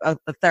needed a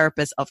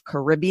therapist of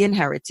Caribbean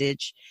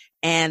heritage.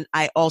 And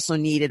I also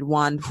needed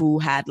one who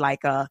had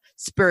like a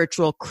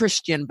spiritual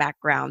Christian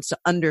background to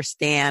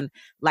understand,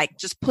 like,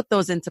 just put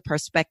those into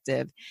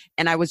perspective.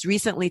 And I was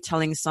recently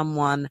telling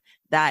someone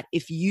that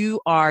if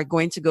you are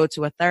going to go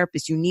to a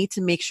therapist, you need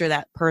to make sure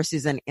that person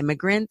is an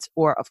immigrant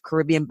or of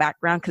Caribbean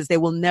background, because they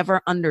will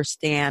never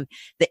understand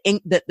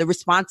the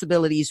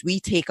responsibilities we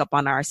take up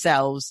on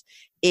ourselves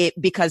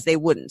because they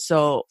wouldn't.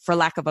 So for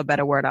lack of a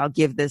better word, I'll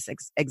give this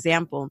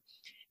example.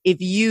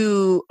 if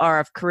you are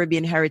of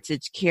Caribbean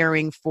heritage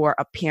caring for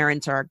a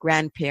parent or a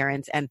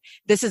grandparent, and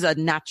this is a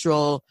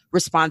natural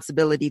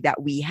responsibility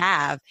that we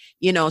have,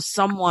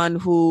 someone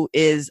who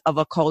is of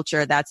a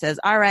culture that says,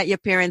 all right, your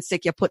parents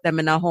sick, you put them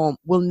in a home,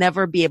 will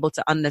never be able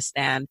to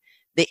understand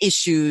the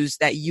issues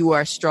that you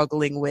are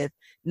struggling with.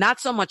 Not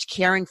so much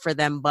caring for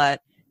them,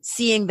 but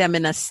seeing them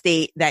in a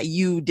state that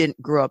you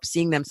didn't grow up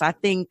seeing them. So I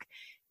think,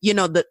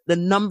 the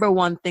number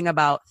one thing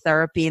about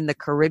therapy in the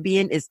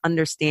Caribbean is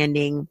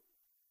understanding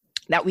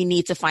that we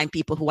need to find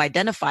people who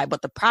identify.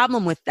 But the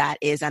problem with that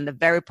is, and the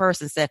very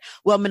person said,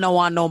 well, me no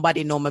want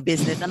nobody know my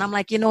business. And I'm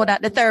like, that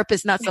the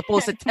therapist not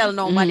supposed to tell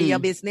nobody your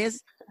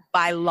business.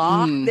 By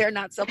law, they're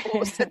not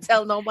supposed to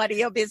tell nobody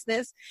your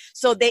business.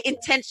 So they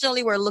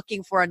intentionally were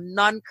looking for a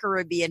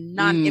non-Caribbean,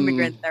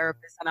 non-immigrant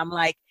therapist. And I'm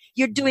like,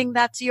 you're doing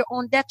that to your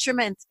own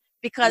detriment,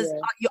 because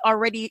you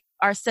already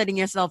are setting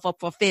yourself up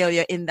for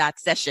failure in that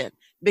session,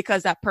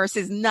 because that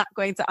person is not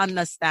going to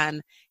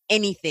understand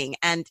anything.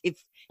 And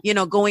if,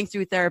 going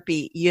through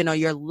therapy,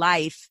 your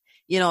life,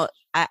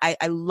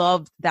 I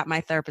loved that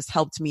my therapist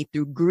helped me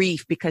through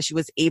grief, because she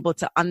was able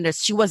to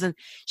understand.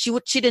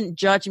 She didn't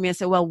judge me and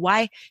say, well,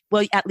 why?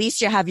 Well, at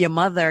least you have your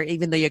mother,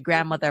 even though your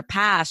grandmother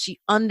passed. She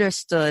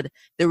understood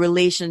the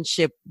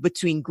relationship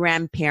between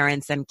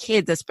grandparents and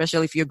kids,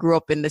 especially if you grew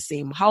up in the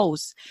same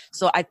house.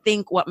 So I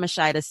think what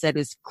Meschida said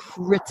is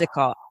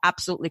critical,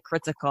 absolutely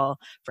critical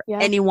for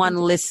anyone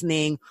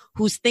listening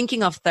who's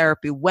thinking of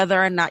therapy,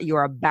 whether or not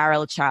you're a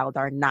barrel child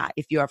or not.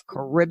 If you have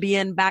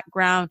Caribbean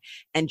background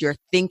and you're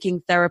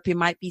thinking therapy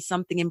might be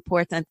something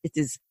important, it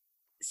is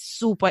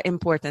super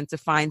important to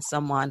find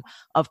someone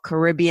of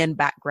Caribbean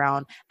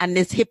background. And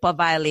this HIPAA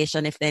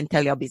violation if they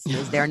tell your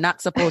business. They're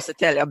not supposed to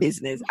tell your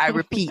business. I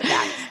repeat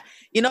that.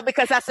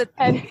 Because that's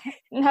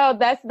no,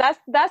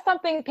 that's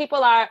something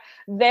people are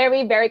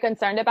very, very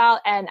concerned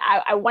about. And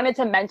I wanted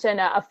to mention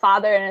a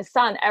father and a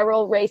son,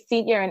 Errol Ray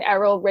Sr. and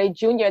Errol Ray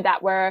Jr.,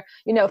 that were,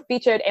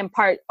 featured in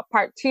part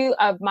 2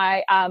 of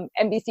my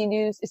NBC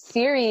News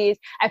series.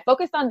 I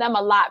focused on them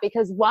a lot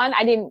because, one,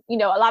 I didn't, a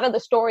lot of the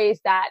stories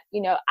that,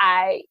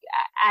 I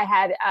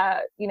had,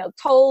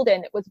 told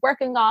and was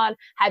working on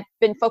had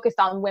been focused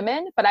on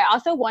women, but I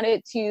also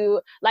wanted to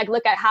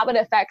look at how it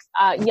affects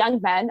young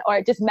men,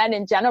 or just men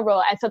in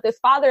general. And so this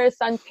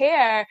father-son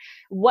pair,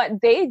 what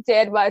they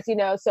did was,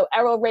 so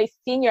Errol Ray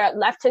Sr.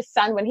 left his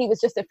son when he was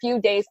just a few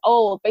days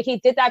old, but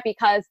he did that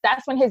because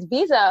that's when his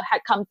visa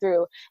had come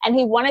through, and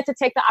he wanted to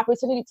take the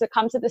opportunity to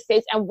come to the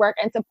States and work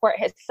and support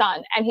his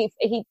son. And he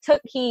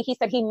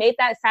said he made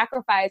that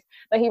sacrifice,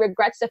 but he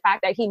regrets the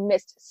fact that he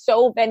missed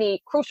so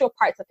many crucial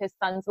parts of his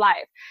son's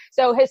life.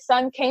 So his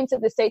son came to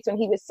the States when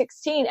he was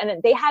 16,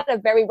 and they had a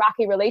very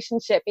rocky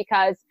relationship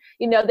because,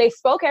 they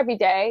spoke every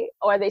day,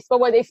 or they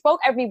spoke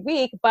every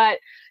week, but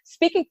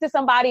speaking to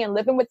somebody and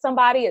living with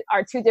somebody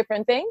are two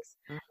different things.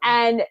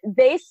 And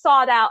they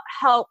sought out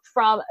help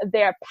from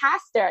their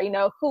pastor,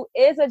 who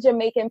is a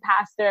Jamaican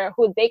pastor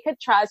who they could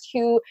trust,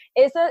 who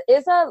is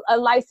a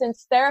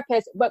licensed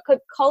therapist, but could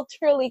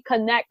culturally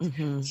connect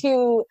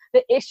to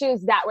the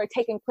issues that were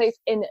taking place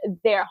in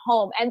their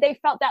home. And they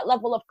felt that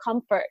level of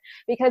comfort,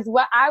 because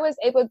what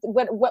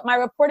my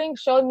reporting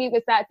showed me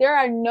was that there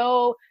are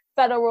no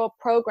federal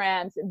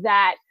programs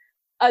that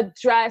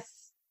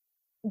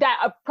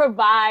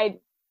provide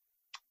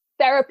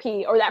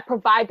therapy or that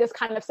provide this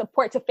kind of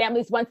support to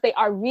families once they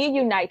are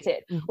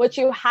reunited. What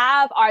you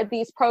have are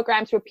these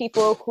programs for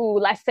people who,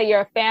 let's say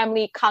your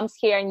family comes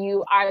here and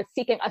you are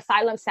seeking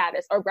asylum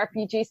status or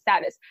refugee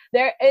status.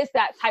 There is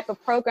that type of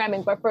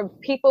programming, but for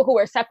people who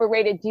are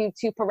separated due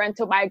to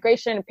parental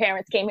migration,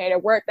 parents came here to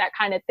work, that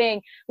kind of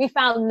thing, we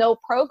found no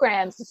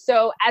programs.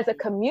 So as a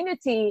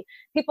community,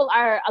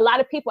 a lot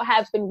of people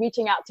have been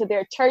reaching out to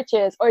their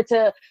churches or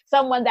to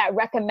someone that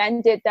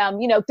recommended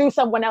them, through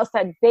someone else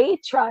that they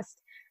trust.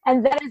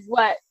 And that is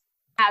what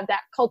have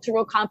that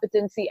cultural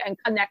competency and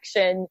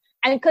connection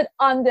and could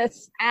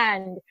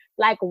understand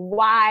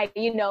why,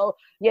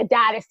 your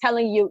dad is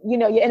telling you,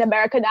 you're in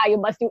America now, you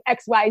must do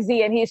X, Y,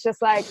 Z. And he's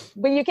just like,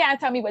 but you can't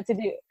tell me what to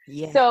do.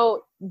 Yeah.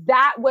 So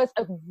that was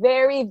a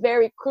very,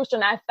 very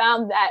crucial. And I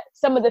found that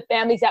some of the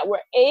families that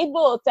were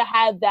able to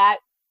have that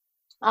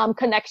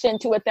connection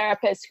to a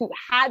therapist who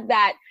had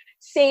that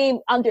same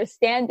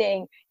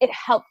understanding, it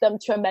helped them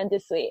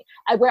tremendously.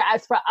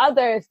 Whereas for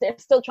others, they're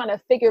still trying to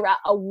figure out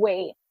a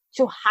way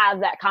to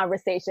have that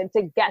conversation,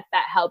 to get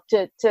that help,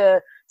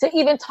 to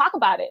even talk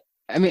about it.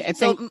 I mean, I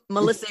think,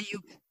 Melissa,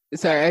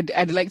 sorry,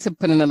 I'd like to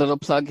put in a little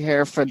plug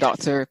here for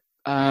Dr.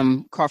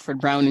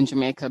 Crawford Brown in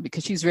Jamaica,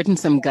 because she's written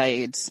some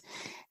guides.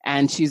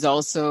 And she's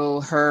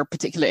also, her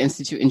particular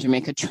institute in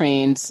Jamaica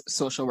trains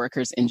social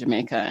workers in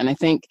Jamaica. And I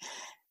think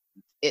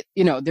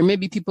there may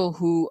be people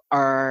who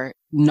are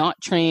not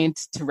trained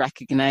to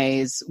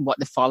recognize what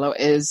the fallout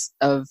is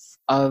of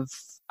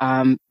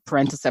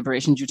parental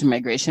separation due to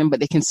migration, but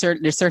there's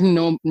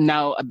certainly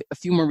now a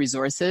few more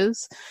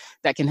resources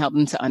that can help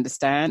them to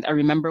understand. I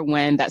remember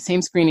when that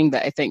same screening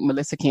that I think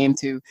Melissa came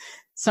to,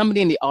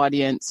 somebody in the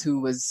audience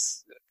who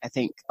was, I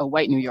think, a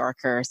white New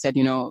Yorker said,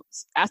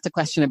 asked a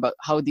question about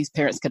how these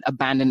parents could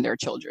abandon their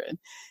children.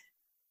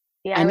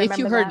 Yeah, and if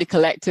you heard the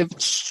collective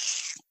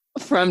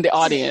from the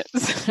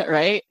audience,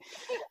 right?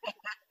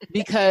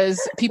 Because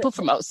people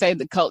from outside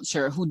the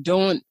culture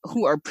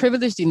who are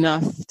privileged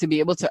enough to be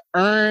able to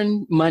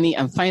earn money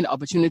and find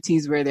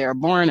opportunities where they are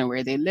born and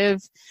where they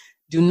live,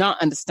 do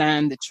not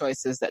understand the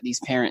choices that these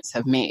parents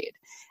have made.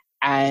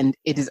 And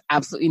it is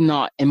absolutely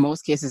not, in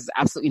most cases,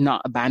 absolutely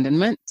not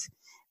abandonment.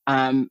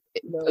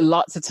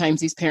 Lots of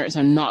times these parents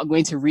are not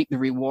going to reap the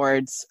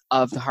rewards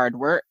of the hard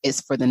work.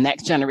 It's for the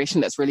next generation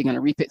that's really going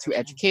to reap it through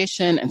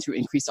education and through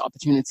increased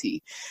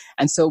opportunity.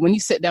 And so when you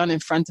sit down in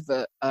front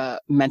of a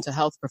mental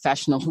health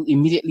professional who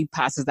immediately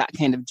passes that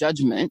kind of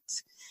judgment,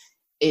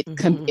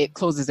 it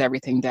closes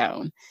everything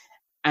down.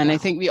 And I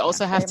think we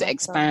also have to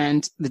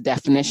expand the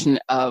definition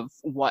of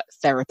what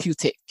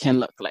therapeutic can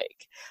look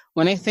like.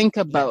 When I think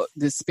about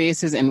the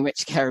spaces in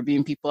which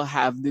Caribbean people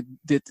have the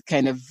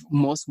kind of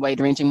most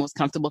wide-ranging, most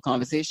comfortable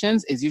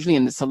conversations is usually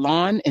in the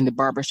salon, in the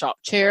barbershop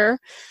chair.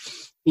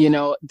 You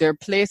know, there are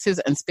places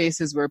and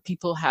spaces where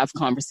people have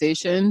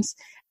conversations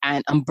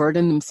and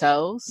unburden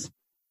themselves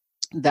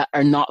that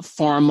are not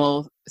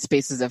formal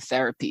spaces of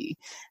therapy.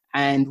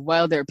 And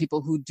while there are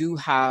people who do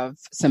have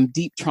some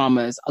deep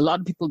traumas, a lot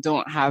of people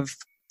don't have,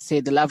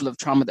 say, the level of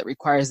trauma that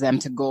requires them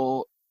to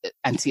go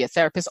and see a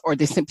therapist, or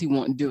they simply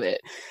won't do it.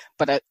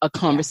 But a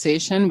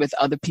conversation with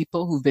other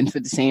people who've been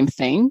through the same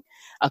thing,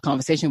 a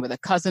conversation with a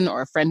cousin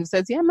or a friend who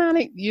says, yeah, man,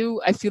 I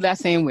feel that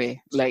same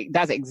way. Like,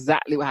 that's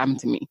exactly what happened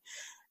to me.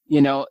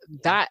 You know,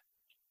 that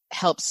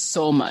helps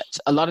so much.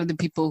 A lot of the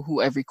people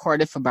who I've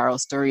recorded for Barrel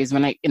Stories,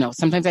 when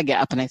sometimes I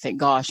get up and I think,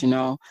 gosh,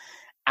 am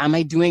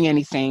I doing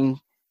anything,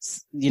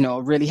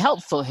 really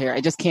helpful here? I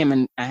just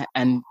came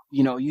and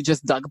you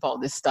just dug up all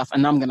this stuff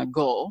and I'm going to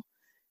go.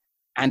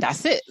 And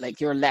that's it. Like,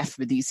 you're left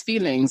with these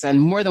feelings.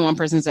 And more than one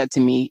person said to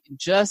me,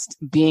 just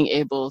being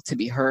able to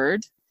be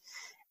heard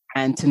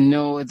and to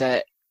know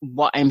that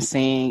what I'm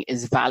saying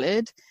is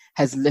valid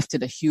has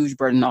lifted a huge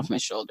burden off my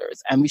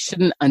shoulders. And we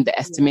shouldn't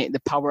underestimate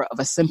the power of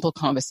a simple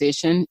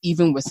conversation,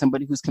 even with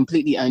somebody who's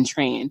completely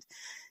untrained.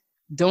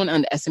 Don't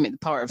underestimate the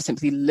power of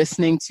simply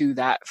listening to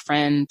that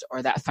friend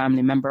or that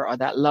family member or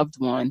that loved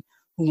one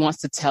who wants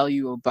to tell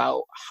you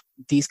about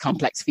these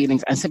complex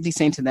feelings, and simply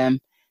saying to them,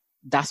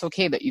 that's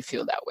okay that you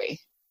feel that way.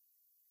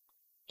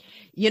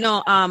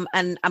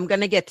 And I'm going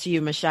to get to you,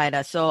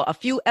 Meschida. So a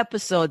few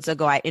episodes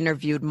ago, I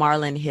interviewed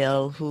Marlon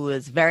Hill, who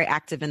is very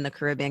active in the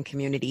Caribbean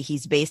community.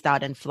 He's based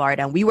out in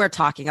Florida, and we were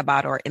talking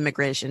about our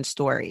immigration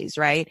stories,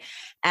 right?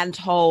 And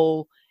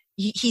how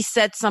he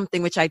said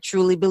something which I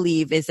truly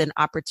believe is an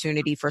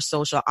opportunity for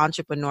social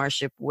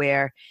entrepreneurship,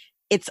 where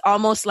it's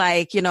almost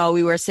like,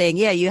 we were saying,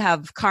 yeah, you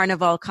have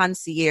Carnival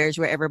Concierge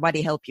where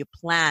everybody help you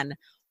plan.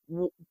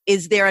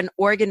 Is there an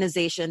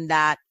organization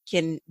that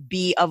can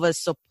be of a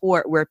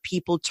support where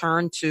people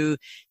turn to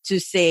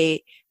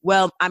say,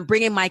 well, I'm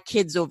bringing my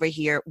kids over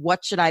here.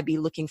 What should I be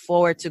looking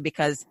forward to?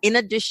 Because in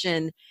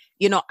addition,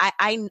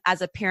 I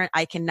as a parent,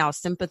 I can now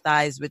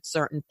sympathize with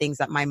certain things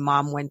that my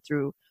mom went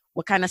through.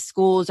 What kind of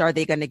schools are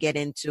they going to get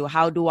into?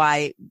 How do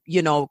I,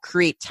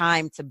 create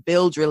time to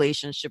build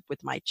relationship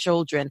with my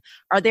children?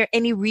 Are there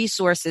any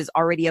resources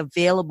already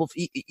available?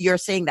 You're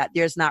saying that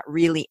there's not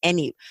really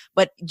any,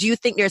 but do you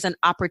think there's an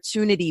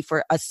opportunity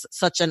for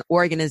such an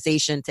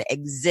organization to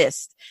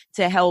exist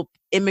to help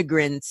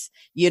immigrants,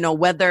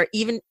 whether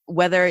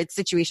it's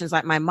situations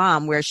like my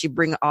mom, where she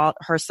bring all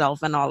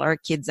herself and all her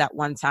kids at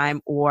one time,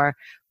 or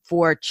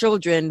for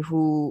children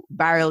who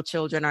barrel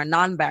children or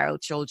non-barrel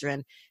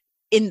children,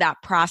 in that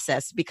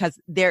process, because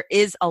there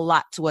is a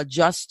lot to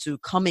adjust to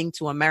coming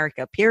to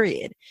America,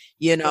 period.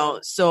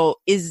 So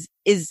is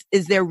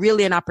there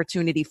really an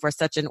opportunity for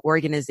such an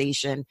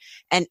organization?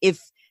 And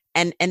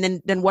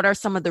then what are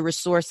some of the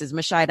resources,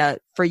 Meschida,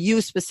 for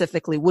you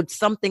specifically? Would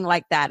something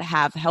like that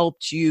have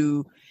helped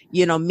you,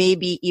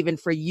 maybe even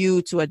for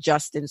you to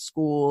adjust in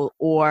school,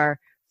 or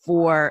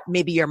for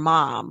maybe your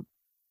mom?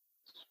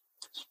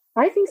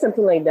 I think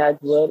something like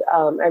that would.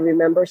 I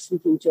remember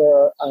speaking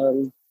to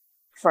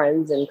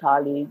friends and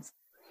colleagues,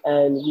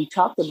 and we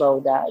talked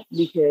about that,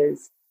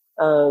 because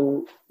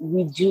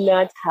we do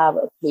not have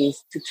a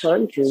place to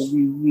turn to.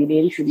 We really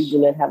and truly do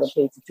not have a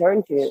place to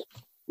turn to.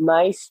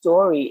 My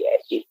story,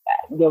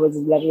 there was a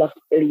level of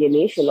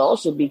alienation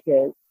also,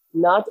 because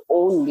not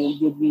only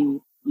did we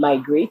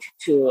migrate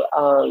to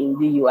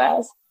the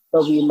U.S.,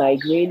 but we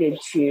migrated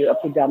to a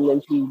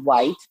predominantly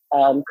white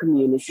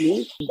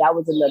community. That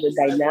was another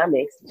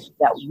dynamic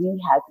that we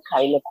had to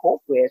kind of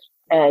cope with.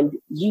 And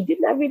we did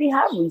not really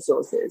have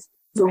resources.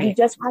 So we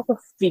just had to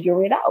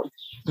figure it out.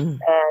 Mm.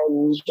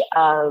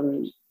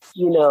 And,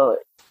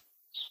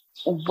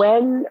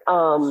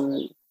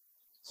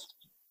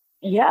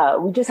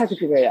 we just had to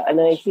figure it out. And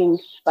I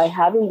think by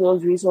having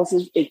those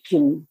resources, it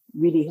can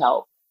really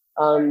help.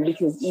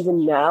 Because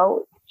even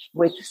now,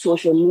 with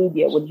social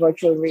media, with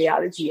virtual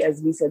reality,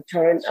 as Lisa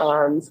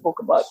spoke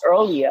about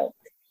earlier,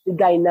 the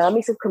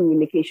dynamics of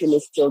communication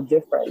is still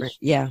different.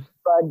 Yeah.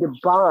 But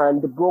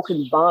the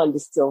broken bond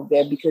is still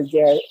there, because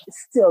there's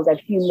still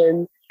that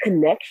human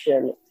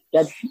connection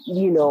that,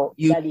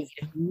 that is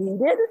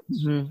needed.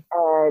 Mm-hmm.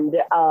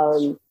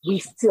 And we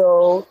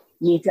still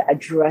need to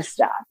address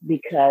that,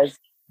 because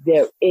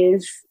there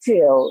is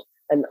still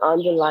an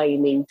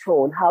underlying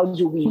tone. How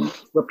do we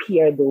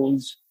repair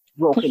those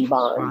broken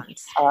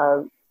bonds?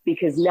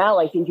 Because now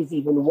I think it's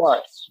even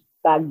worse.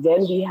 Back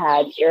then we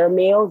had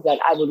airmails that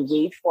I would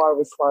wait for a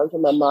response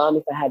from my mom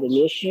if I had an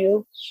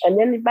issue. And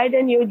then by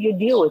then you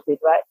deal with it,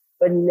 right?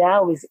 But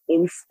now it's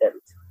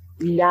instant.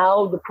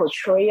 Now the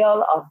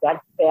portrayal of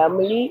that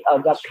family,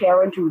 of that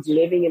parent who's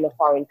living in a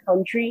foreign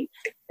country,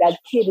 that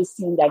kid is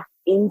seeing that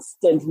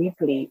instant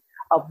replay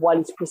of what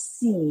is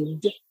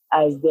perceived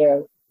as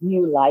their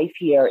new life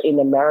here in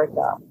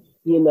America.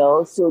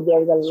 So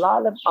there's a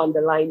lot of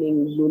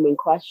underlying looming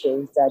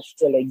questions that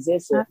still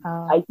exist. So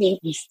I think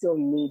we still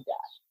need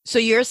that. So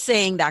you're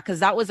saying that, because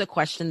that was a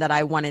question that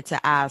I wanted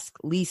to ask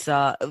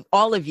Lisa,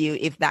 all of you,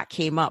 if that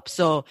came up.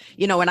 So,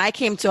 when I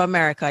came to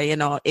America,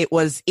 it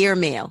was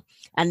airmail,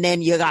 and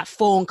then you got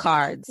phone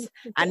cards,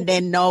 and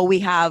then now we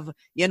have,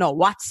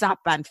 WhatsApp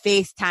and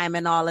FaceTime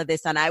and all of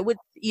this. And I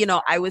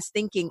was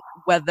thinking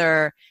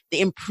whether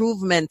the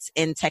improvements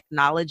in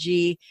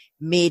technology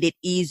made it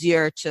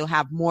easier to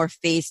have more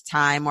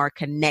FaceTime or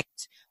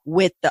connect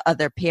with the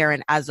other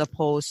parent, as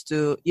opposed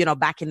to,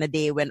 back in the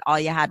day when all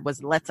you had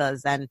was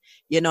letters. And,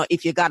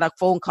 if you got a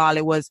phone call,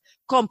 it was,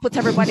 come, put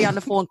everybody on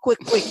the phone, quick,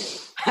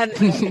 and,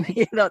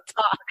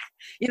 talk,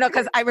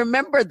 because I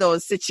remember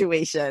those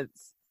situations.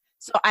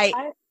 So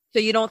so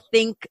you don't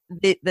think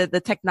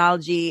the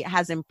technology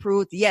has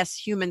improved? Yes,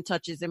 human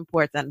touch is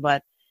important,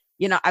 but,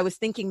 I was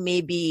thinking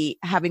maybe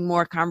having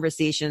more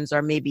conversations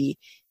or maybe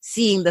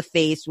seeing the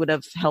face would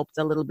have helped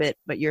a little bit,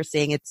 but you're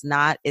saying it's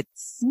not,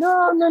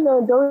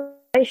 No.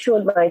 I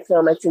showed my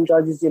film at St.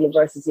 George's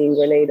University in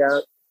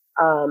Grenada.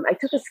 I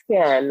took a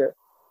scan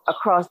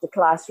across the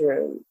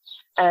classroom,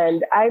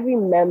 and I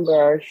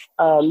remember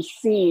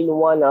seeing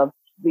one of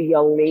the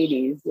young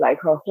ladies,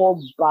 like her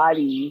whole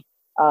body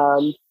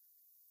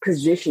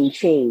position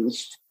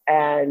changed.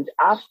 And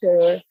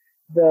after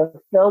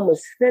the film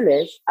was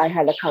finished, I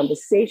had a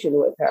conversation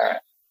with her.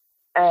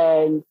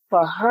 And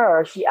for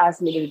her, she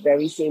asked me the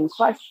very same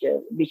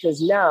question,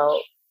 because now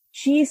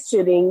she's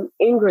sitting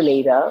in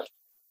Grenada.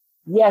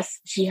 Yes,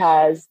 she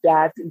has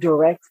that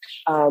direct,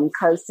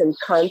 constant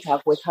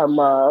contact with her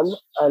mom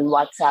on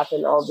WhatsApp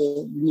and all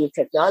the new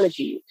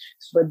technology.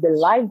 But the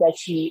life that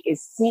she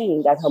is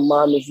seeing, that her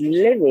mom is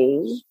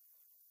living,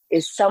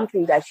 is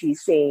something that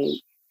she's saying,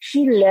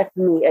 she left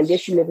me and then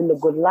she living a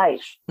good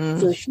life.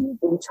 So she's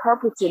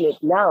interpreting it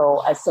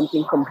now as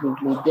something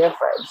completely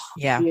different.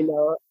 Yeah.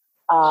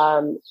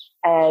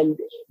 And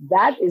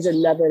that is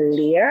another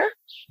layer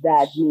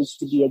that needs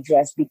to be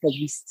addressed, because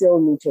we still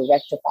need to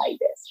rectify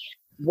this.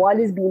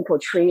 What is being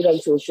portrayed on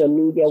social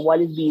media?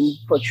 What is being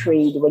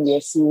portrayed when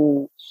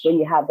you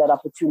have that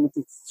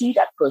opportunity to see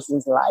that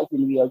person's life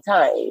in real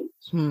time?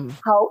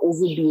 How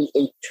is it being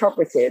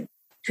interpreted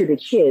to the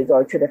kids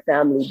or to the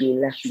family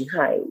being left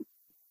behind?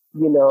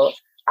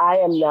 I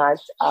am not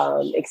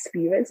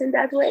experienced in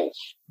that way,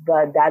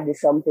 but that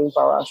is something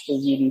for us to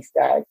really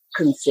start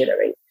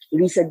considering.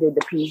 Lisa did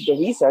the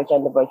research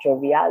on the virtual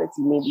reality.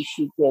 Maybe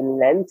she can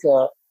lend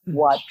to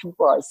what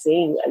people are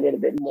saying a little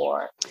bit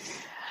more.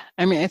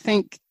 I mean, I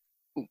think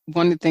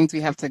one of the things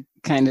we have to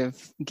kind of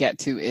get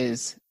to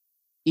is,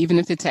 even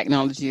if the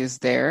technology is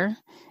there,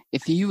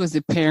 if you as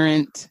a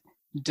parent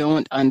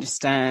don't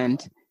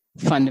understand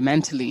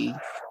fundamentally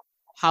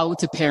how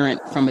to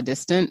parent from a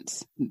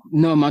distance,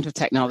 no amount of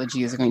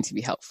technology is going to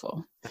be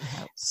helpful.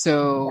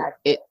 So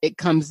it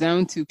comes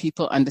down to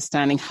people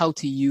understanding how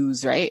to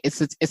use, right?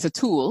 It's a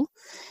tool,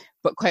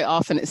 but quite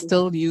often it's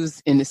still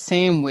used in the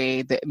same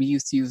way that we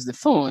used to use the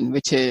phone,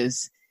 which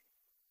is,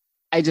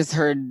 I just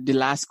heard the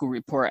last school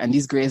report and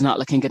these grades not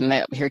looking good, and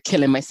I'm here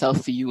killing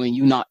myself for you and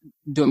you not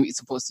doing what you're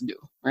supposed to do,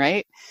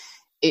 right?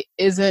 It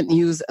isn't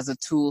used as a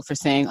tool for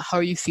saying, how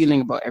are you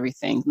feeling about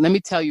everything? Let me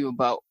tell you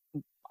about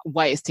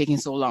why it's taking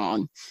so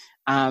long.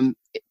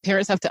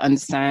 Parents have to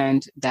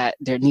understand that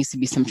there needs to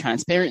be some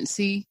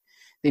transparency.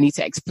 They need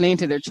to explain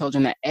to their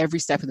children that every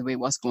step of the way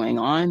what's going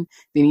on.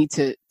 They need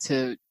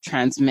to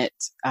transmit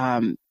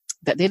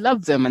that they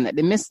love them and that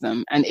they miss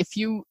them. And if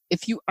you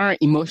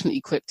aren't emotionally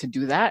equipped to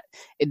do that,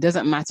 it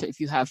doesn't matter if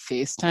you have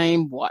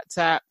FaceTime,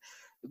 WhatsApp,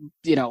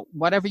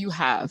 whatever you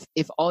have.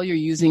 If all you're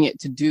using it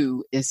to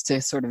do is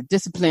to sort of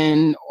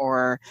discipline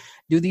or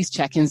do these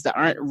check-ins that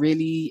aren't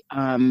really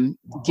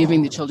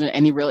giving the children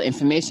any real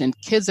information,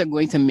 kids are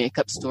going to make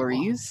up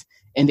stories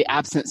in the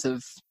absence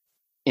of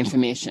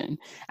information.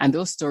 And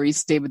those stories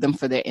stay with them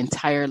for their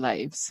entire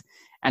lives.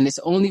 And it's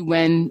only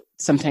when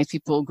sometimes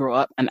people grow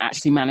up and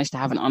actually manage to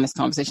have an honest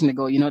conversation to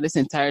go, this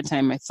entire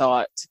time I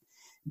thought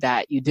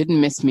that you didn't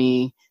miss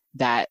me,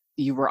 that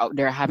you were out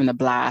there having a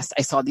blast.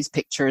 I saw these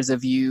pictures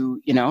of you,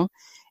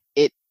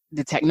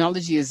 the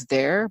technology is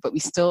there, but we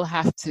still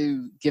have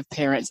to give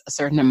parents a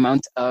certain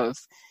amount of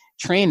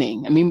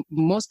training. I mean,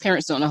 most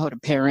parents don't know how to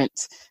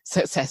parent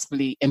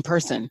successfully in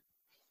person.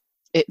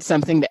 It's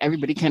something that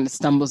everybody kind of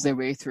stumbles their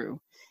way through.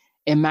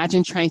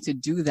 Imagine trying to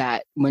do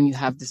that when you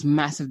have this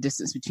massive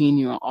distance between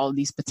you and all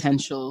these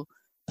potential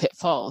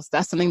pitfalls.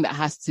 That's something that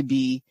has to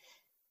be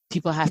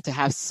people have to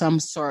have some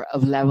sort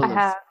of level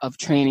of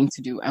training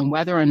to do. And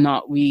whether or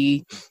not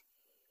we,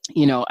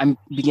 I'm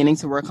beginning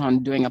to work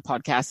on doing a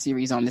podcast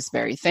series on this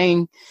very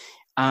thing.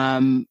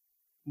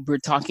 We're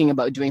talking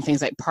about doing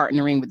things like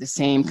partnering with the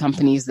same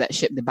companies that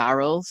ship the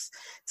barrels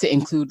to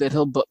include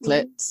little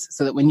booklets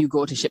so that when you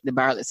go to ship the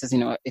barrel, it says,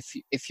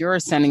 if you're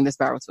sending this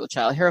barrel to a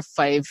child, here are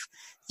 5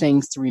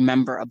 things to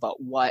remember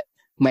about what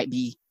might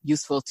be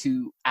useful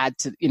to add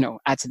to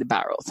the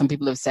barrel. Some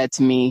people have said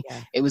to me,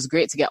 it was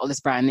great to get all this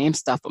brand name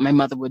stuff, but my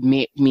mother would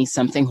make me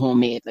something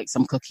homemade, like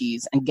some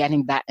cookies, and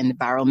getting that in the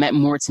barrel meant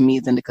more to me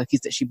than the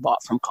cookies that she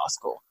bought from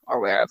Costco or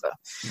wherever.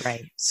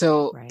 Right.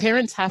 So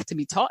parents have to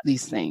be taught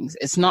these things.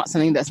 It's not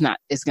something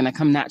it's going to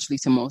come naturally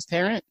to most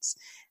parents,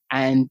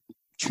 and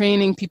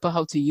training people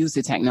how to use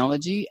the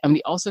technology. And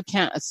we also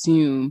can't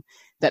assume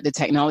that the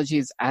technology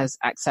is as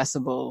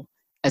accessible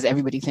as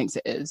everybody thinks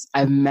it is.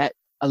 I've met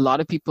a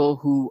lot of people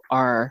who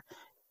are,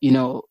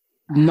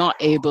 not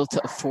able to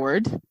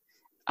afford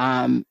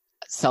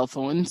cell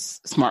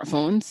phones,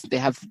 smartphones. They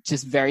have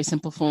just very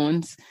simple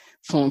phones.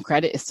 Phone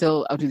credit is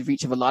still out of the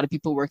reach of a lot of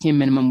people working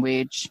minimum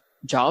wage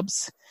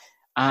jobs.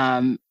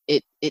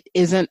 It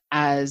isn't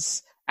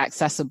as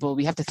accessible.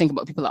 We have to think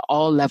about people at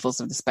all levels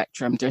of the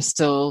spectrum. There's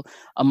still,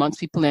 amongst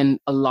people in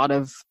a lot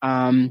of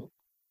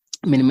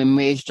minimum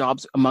wage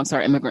jobs amongst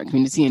our immigrant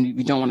community, and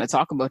we don't want to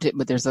talk about it,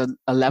 but there's a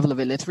level of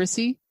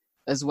illiteracy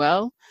as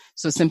well.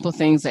 So simple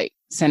things like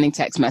sending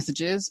text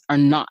messages are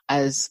not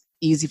as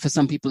easy for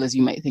some people as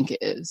you might think it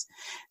is.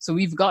 So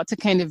we've got to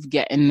kind of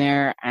get in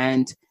there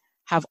and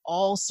have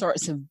all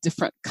sorts of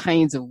different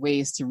kinds of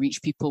ways to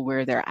reach people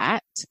where they're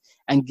at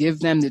and give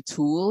them the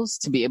tools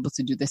to be able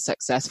to do this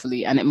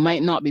successfully. And it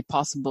might not be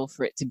possible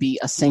for it to be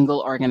a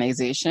single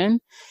organization,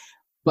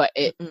 but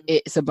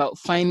it's about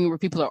finding where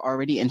people are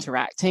already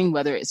interacting,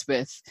 whether it's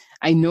with,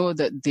 I know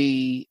that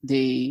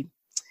the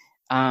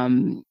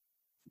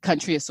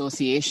country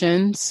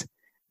associations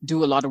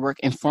do a lot of work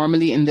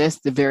informally in this.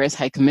 The various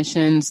high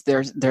commissions,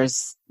 there's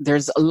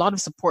a lot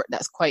of support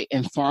that's quite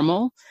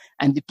informal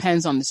and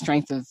depends on the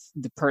strength of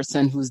the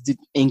person who's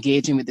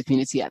engaging with the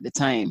community at the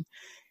time.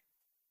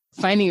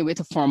 Finding a way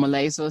to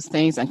formalize those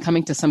things and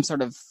coming to some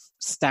sort of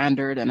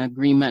standard and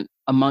agreement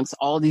amongst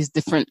all these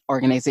different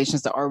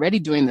organizations that are already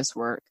doing this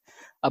work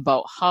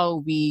about how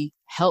we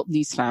help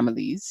these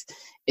families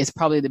is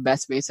probably the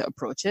best way to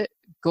approach it.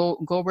 Go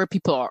where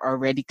people are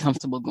already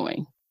comfortable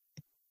going.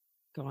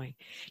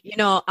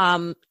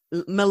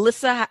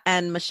 Melissa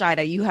and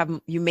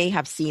Meschida, you may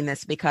have seen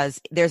this because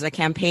there's a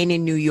campaign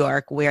in New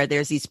York where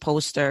there's these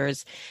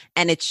posters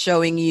and it's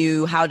showing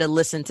you how to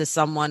listen to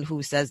someone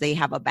who says they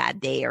have a bad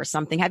day or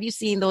something. Have you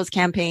seen those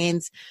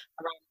campaigns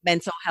around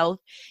mental health?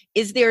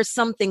 Is there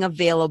something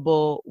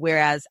available,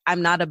 whereas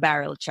I'm not a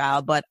barrel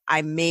child, but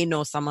I may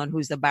know someone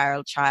who's a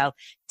barrel child,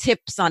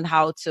 tips on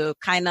how to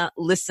kind of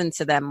listen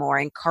to them more,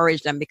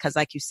 encourage them? Because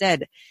like you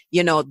said,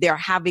 they're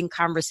having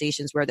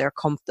conversations where they're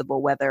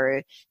comfortable,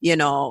 whether,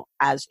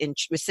 as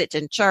we sit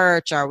in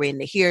church or we're in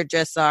the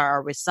hairdresser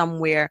or we're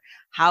somewhere,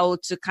 how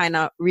to kind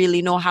of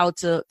really know how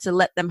to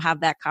let them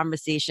have that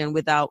conversation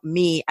without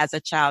me as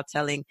a child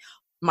telling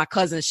my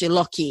cousin she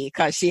lucky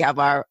because she have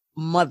our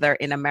mother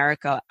in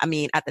America. I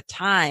mean, at the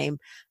time,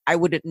 I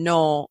wouldn't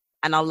know.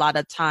 And a lot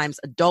of times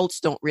adults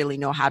don't really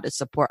know how to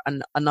support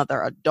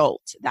another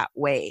adult that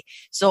way.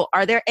 So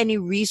are there any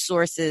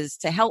resources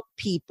to help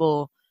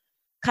people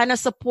kind of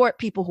support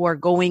people who are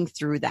going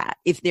through that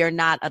if they're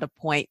not at a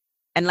point?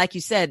 And like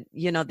you said,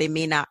 they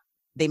may not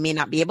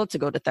be able to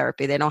go to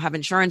therapy. They don't have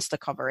insurance to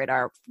cover it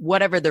or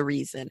whatever the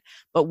reason.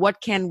 But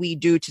what can we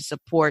do to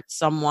support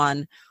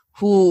someone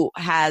who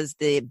has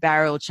the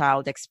barrel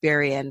child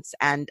experience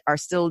and are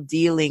still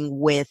dealing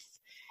with,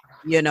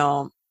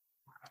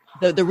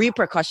 the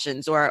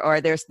repercussions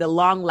or there's the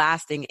long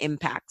lasting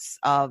impacts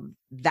of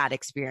that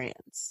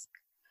experience?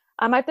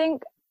 I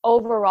think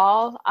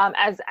overall,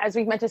 as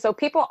we've mentioned, so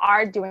people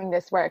are doing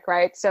this work,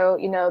 right? So,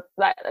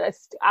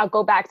 I'll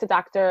go back to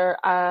Dr.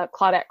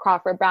 Claudette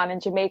Crawford Brown in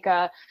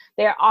Jamaica.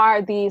 There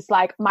are these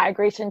like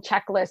migration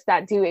checklists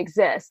that do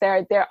exist.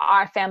 There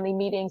are family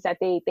meetings that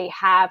they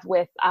have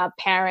with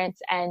parents,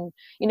 and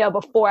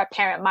before a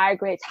parent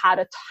migrates, how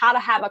to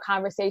have a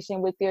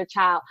conversation with your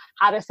child,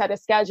 how to set a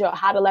schedule,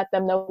 how to let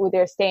them know who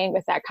they're staying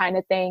with, that kind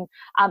of thing,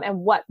 and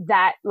what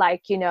that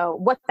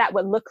what that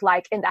would look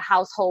like in the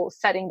household,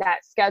 setting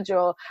that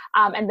schedule.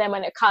 And then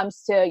when it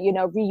comes to,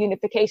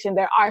 reunification,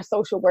 there are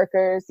social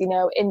workers, in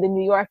the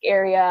New York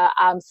area,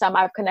 some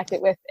I've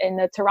connected with in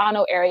the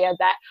Toronto area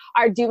that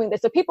are doing this.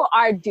 So people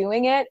are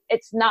doing it.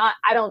 It's not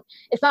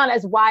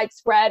as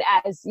widespread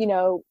as,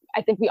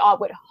 I think we all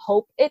would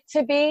hope it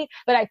to be.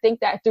 But I think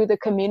that through the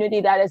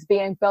community that is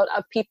being built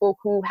of people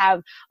who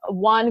have,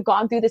 one,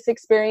 gone through this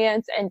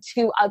experience, and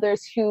two,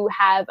 others who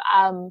have,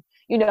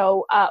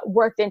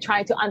 worked in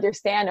trying to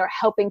understand or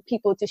helping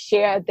people to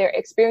share their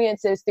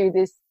experiences through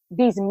these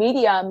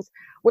mediums,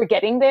 we're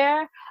getting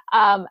there.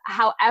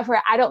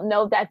 However, I don't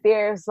know that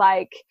there's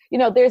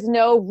there's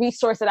no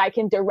resource that I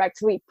can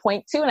directly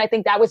point to. And I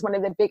think that was one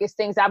of the biggest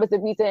things. That was the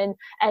reason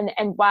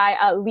and why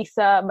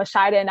Lisa,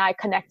 Meschida, and I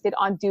connected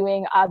on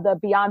doing the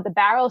Beyond the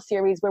Barrel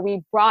series, where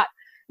we brought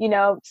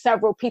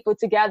several people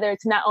together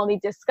to not only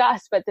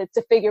discuss, but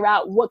to figure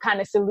out what kind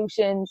of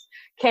solutions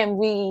can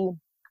we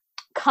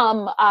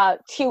come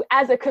to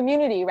as a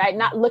community, right?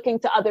 Not looking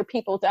to other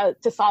people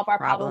to solve our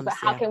problems, but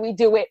how can we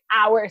do it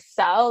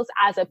ourselves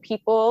as a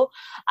people?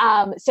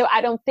 So I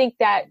don't think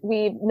that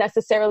we've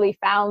necessarily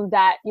found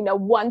that,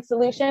 one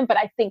solution, but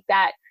I think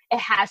that it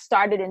has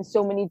started in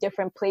so many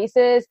different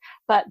places,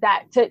 but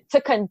that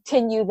to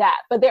continue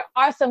that. But there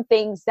are some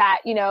things that,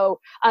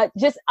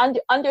 just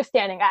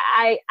understanding.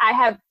 I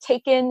have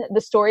taken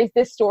this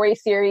story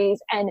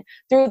series, and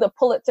through the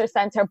Pulitzer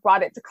Center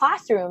brought it to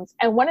classrooms.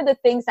 And one of the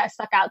things that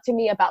stuck out to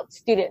me about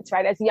students,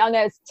 right, as young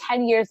as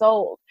 10 years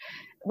old,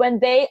 when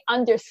they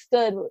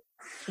understood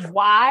the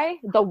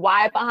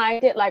why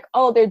behind it, like,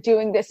 oh, they're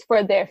doing this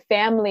for their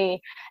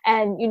family,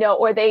 and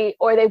or they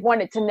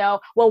wanted to know,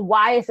 well,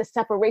 why is the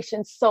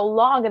separation so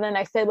long? And then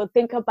I said, well,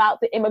 think about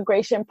the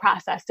immigration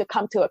process to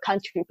come to a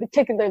country,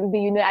 particularly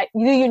the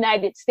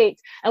United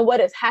States, and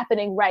what is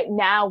happening right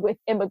now with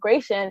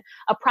immigration,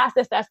 a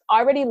process that's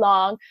already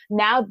long,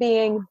 now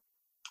being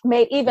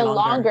made even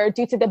longer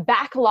due to the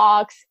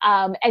backlogs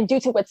and due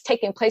to what's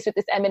taking place with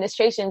this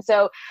administration.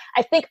 So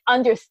I think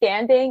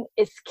understanding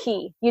is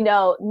key,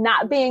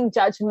 not being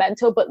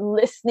judgmental, but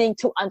listening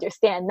to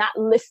understand, not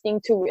listening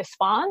to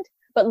respond,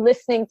 but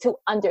listening to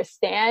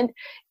understand.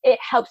 It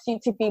helps you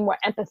to be more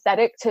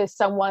empathetic to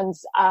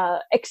someone's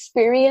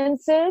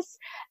experiences.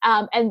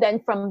 And then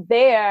from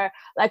there,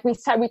 like we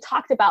said, we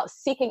talked about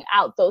seeking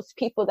out those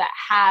people that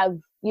have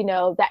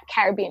that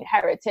Caribbean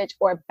heritage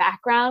or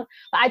background.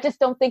 But I just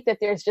don't think that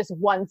there's just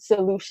one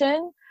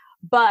solution,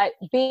 but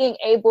being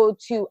able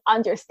to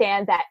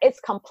understand that it's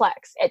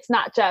complex. It's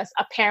not just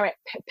a parent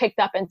picked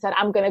up and said,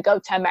 I'm going to go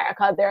to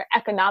America. There are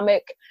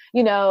economic,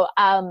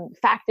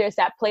 factors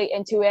that play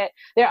into it.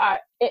 There are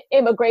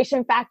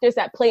immigration factors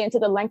that play into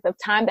the length of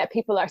time that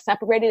people are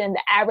separated. And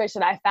the average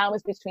that I found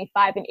was between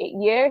 5 and 8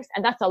 years.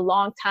 And that's a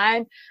long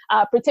time,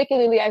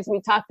 particularly as we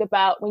talked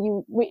about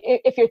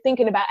if you're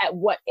thinking about at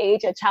what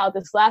age a child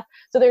is left.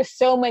 So there's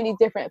so many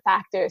different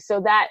factors. So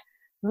that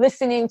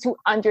listening to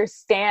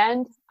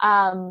understand,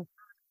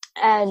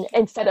 and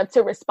instead of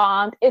to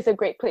respond is a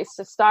great place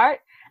to start.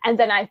 And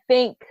then I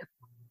think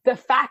the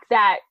fact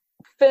that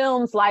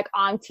films like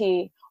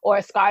Auntie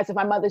or Scars of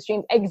My Mother's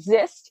Dreams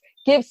exist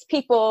gives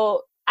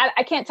people,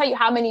 I can't tell you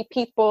how many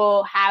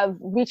people have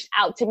reached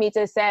out to me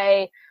to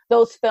say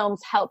those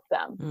films helped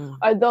them,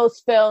 or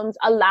those films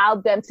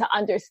allowed them to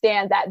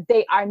understand that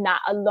they are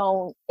not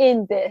alone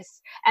in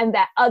this, and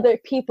that other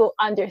people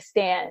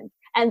understand,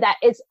 and that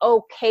it's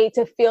okay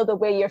to feel the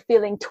way you're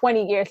feeling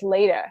 20 years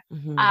later.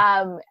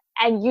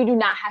 And you do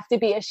not have to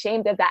be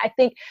ashamed of that. I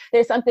think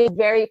there's something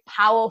very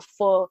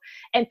powerful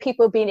in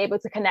people being able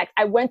to connect.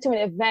 I went to an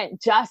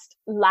event just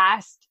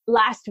last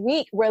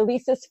week where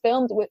Lisa's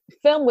film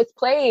was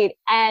played,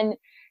 and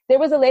there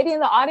was a lady in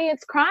the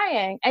audience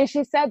crying, and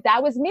she said,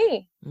 that was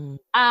me.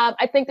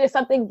 I think there's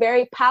something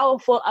very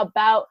powerful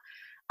about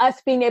us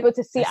being able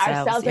to see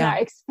ourselves and our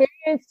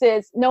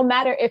experiences, no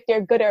matter if they're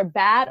good or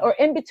bad or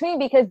in between,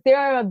 because there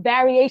are a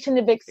variation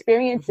of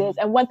experiences.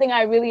 And one thing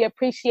I really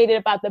appreciated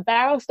about the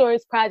Barrel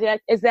Stories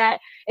Project is that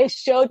it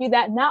showed you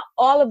that not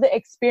all of the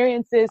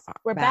experiences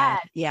were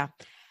bad. Yeah.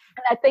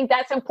 And I think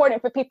that's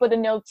important for people to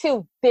know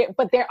too.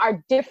 But there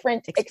are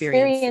different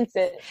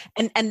experiences.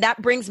 And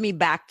that brings me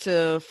back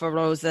to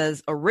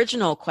Feroza's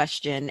original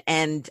question.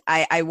 And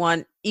I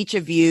want each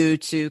of you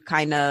to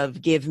kind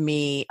of give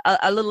me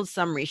a little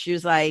summary. She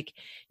was like,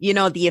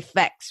 the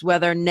effects,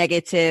 whether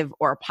negative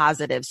or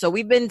positive. So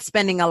we've been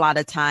spending a lot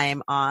of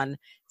time on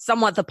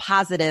somewhat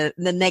the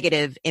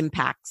negative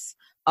impacts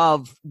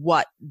of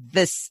what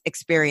this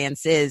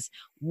experience is.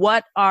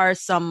 What are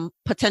some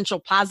potential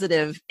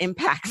positive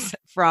impacts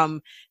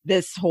from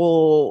this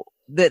whole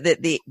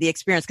the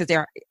experience?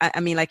 Because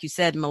like you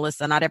said,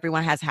 Melissa, not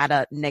everyone has had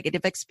a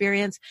negative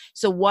experience.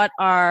 So what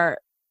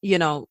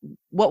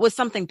was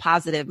something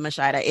positive,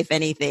 Meschida, if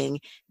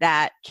anything,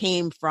 that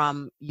came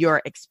from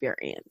your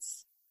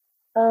experience?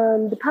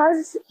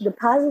 The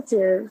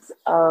positives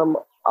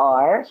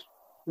are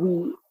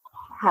we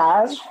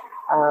have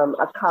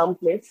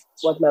accomplished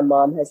what my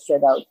mom has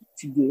set out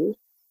to do,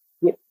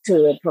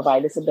 to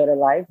provide us a better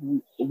life.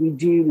 We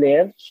do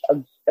live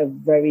a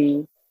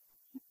very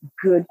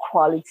good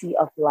quality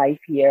of life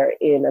here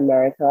in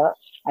America.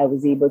 I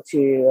was able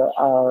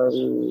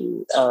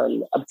to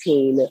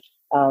obtain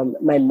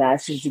my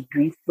master's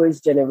degree,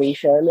 first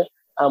generation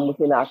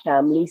within our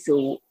family.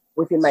 So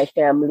within my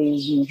family,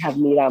 we have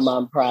made our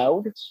mom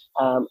proud.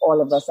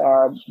 All of us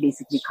are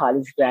basically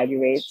college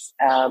graduates.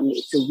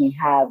 So we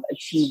have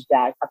achieved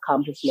that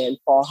accomplishment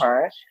for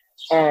her.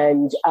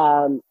 And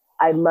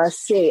I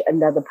must say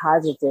another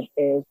positive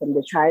is from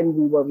the time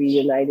we were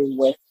reunited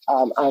with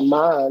our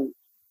mom,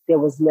 there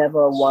was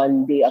never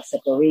one day of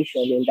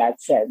separation in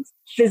that sense,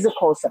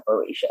 physical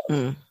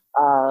separation.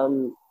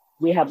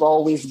 we have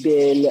always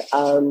been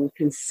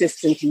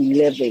consistently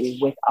living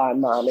with our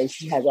mom, and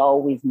she has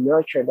always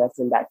nurtured us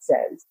in that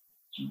sense.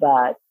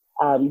 But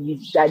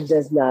that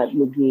does not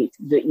negate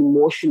the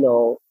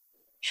emotional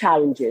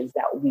challenges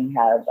that we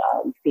have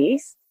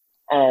faced.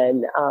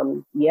 And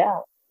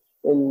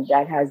and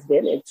that has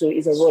been it. So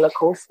it's a roller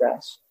coaster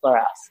for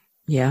us.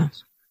 Yeah.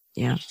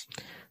 Yeah.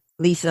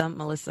 Lisa,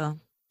 Melissa.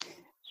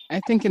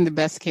 I think in the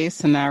best case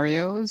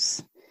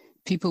scenarios,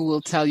 people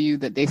will tell you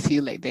that they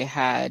feel like they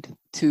had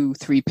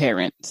 2-3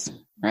 parents,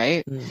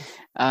 right?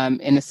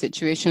 In a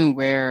situation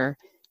where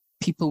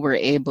people were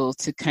able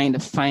to kind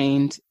of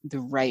find the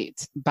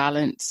right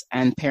balance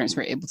and parents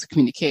were able to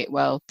communicate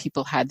well,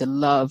 people had the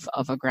love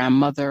of a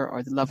grandmother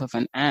or the love of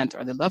an aunt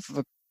or the love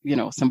of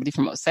somebody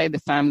from outside the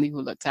family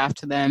who looked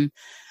after them.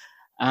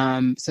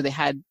 So they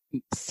had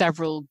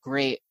several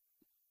great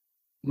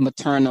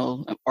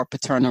maternal or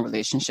paternal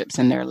relationships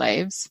in their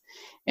lives.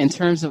 In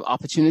terms of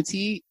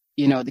opportunity,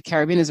 the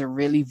Caribbean is a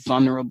really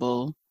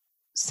vulnerable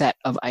set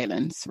of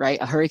islands, right?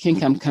 A hurricane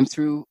can come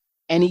through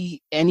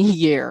any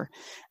year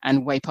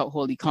and wipe out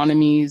whole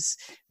economies.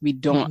 We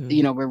don't,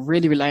 we're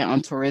really reliant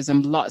on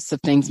tourism. Lots of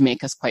things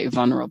make us quite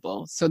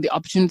vulnerable. So the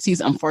opportunities,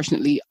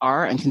 unfortunately,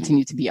 are and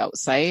continue to be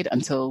outside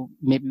until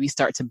maybe we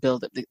start to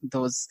build up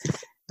those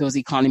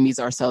economies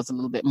ourselves a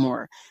little bit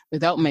more.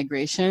 Without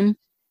migration,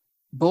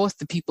 both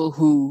the people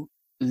who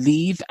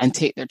leave and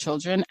take their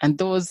children and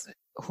those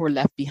who are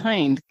left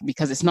behind,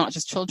 because it's not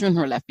just children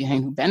who are left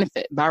behind who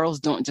benefit. Barrels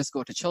don't just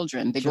go to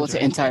children. They go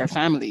to entire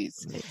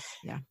families.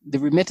 Yeah. The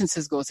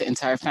remittances go to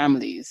entire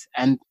families.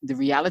 And the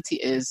reality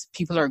is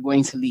people are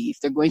going to leave.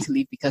 They're going to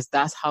leave because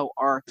that's how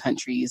our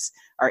countries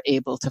are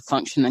able to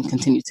function and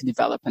continue to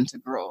develop and to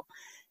grow.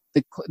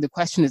 The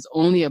question is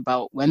only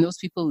about when those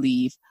people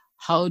leave,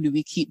 how do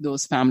we keep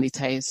those family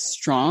ties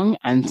strong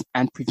and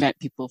prevent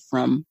people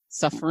from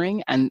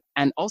suffering and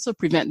also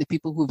prevent the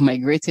people who've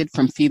migrated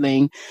from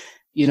feeling,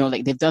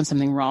 like they've done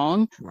something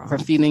wrong, from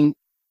feeling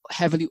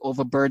heavily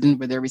overburdened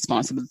with their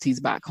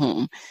responsibilities back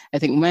home. I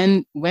think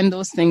when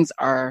those things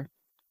are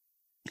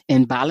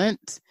in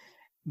balance,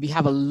 we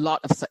have a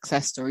lot of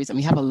success stories and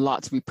we have a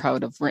lot to be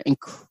proud of. We're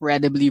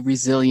incredibly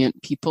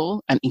resilient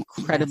people and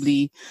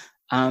incredibly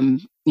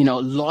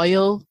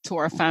loyal to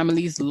our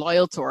families,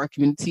 loyal to our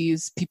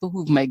communities. People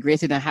who've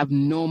migrated and have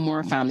no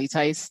more family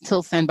ties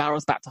still send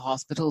barrels back to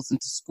hospitals and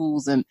to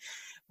schools, and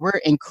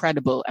we're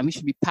incredible. And we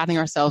should be patting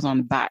ourselves on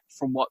the back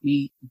for what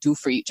we do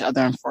for each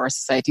other and for our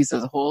societies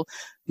as a whole.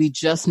 We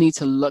just need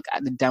to look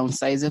at the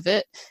downsides of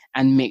it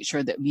and make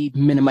sure that we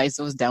minimize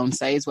those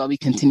downsides while we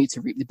continue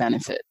to reap the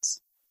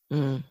benefits.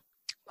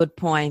 Good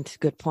point.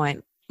 Good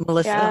point.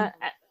 Melissa?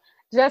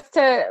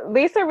 Yeah.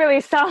 Lisa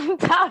really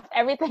summed up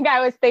everything I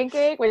was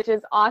thinking, which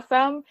is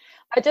awesome.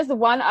 But just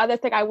one other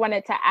thing I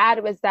wanted to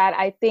add was that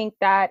I think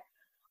that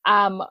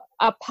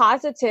a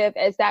positive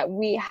is that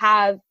we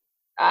have,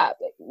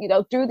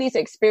 through these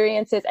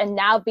experiences and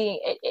now being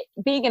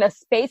in a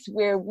space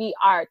where we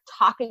are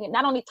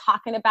not only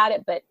talking about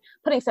it, but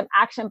putting some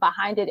action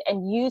behind it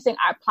and using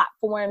our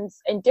platforms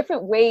in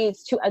different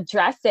ways to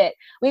address it.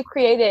 We've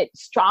created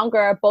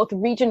stronger, both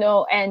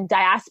regional and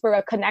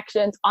diaspora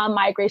connections on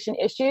migration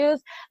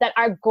issues that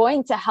are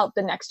going to help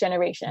the next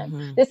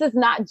generation. This is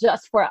not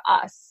just for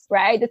us,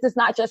 right? This is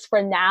not just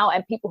for now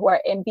and people who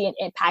are being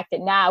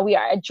impacted now. We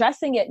are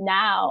addressing it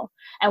now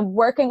and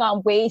working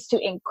on ways to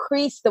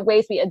increase the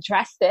ways we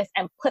address this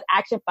and put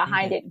action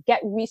behind it,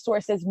 get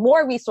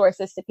more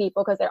resources to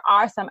people, because there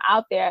are some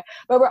out there.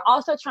 But we're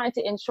also trying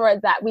to ensure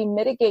that we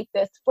mitigate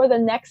this for the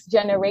next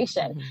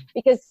generation,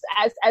 because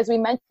as we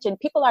mentioned,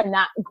 people are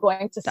not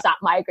going to stop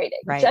migrating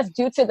just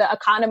due to the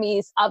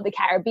economies of the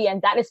Caribbean.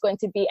 That is going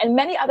to be, and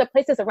many other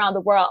places around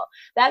the world,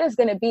 that is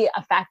going to be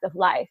a fact of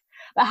life.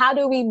 But how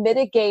do we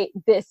mitigate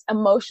this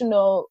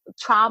emotional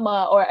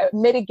trauma or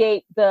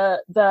mitigate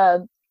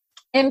the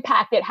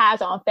impact it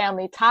has on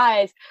family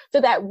ties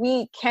so that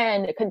we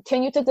can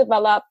continue to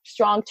develop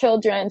strong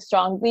children,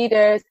 strong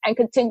leaders, and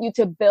continue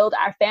to build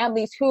our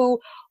families who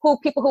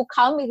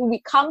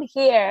we come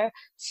here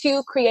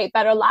to create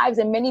better lives.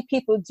 And many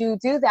people do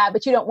that,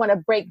 but you don't want to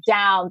break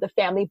down the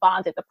family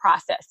bonds in the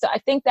process. So I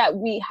think that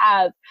we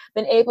have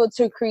been able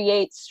to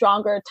create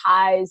stronger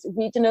ties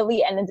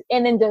regionally and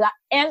in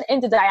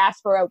the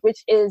diaspora,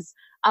 which is,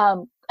 I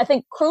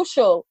think,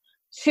 crucial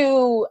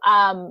to,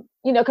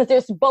 because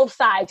there's both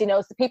sides,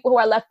 it's the people who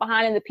are left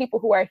behind and the people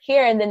who are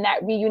here. And then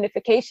that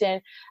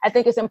reunification, I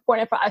think it's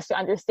important for us to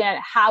understand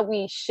how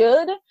we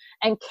should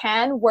and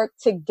can work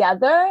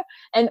together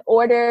in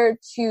order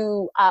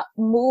to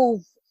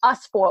move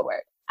us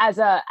forward as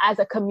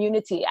a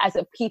community, as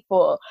a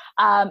people,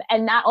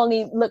 and not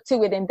only look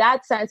to it in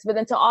that sense, but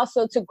then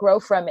to grow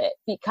from it.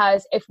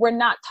 Because if we're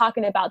not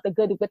talking about the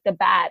good with the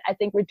bad, I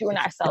think we're doing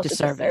ourselves a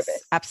disservice.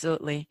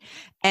 Absolutely.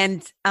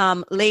 And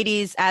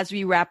ladies, as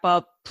we wrap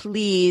up,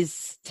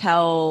 please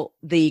tell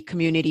the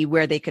community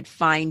where they could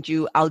find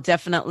you. I'll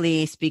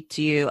definitely speak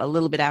to you a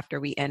little bit after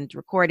we end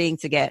recording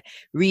to get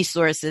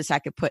resources I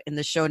could put in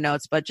the show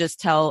notes, but just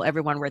tell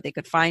everyone where they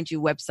could find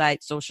you,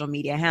 website, social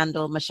media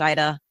handle.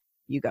 Meschida,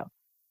 you go.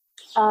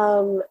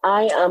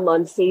 I am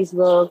on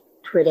Facebook,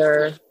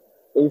 Twitter,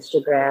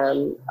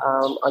 Instagram,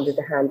 under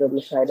the handle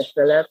Meschida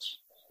Phillip.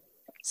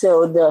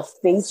 So the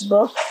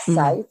Facebook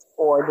site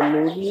for the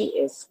movie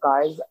is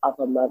Scars of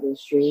a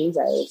Mother's Dreams.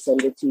 I will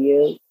send it to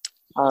you.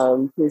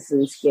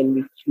 Persons can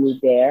reach me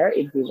there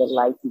if they would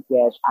like to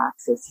get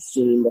access to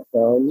seeing the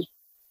film,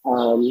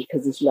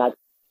 because it's not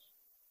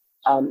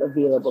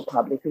available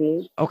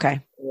publicly.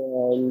 Okay.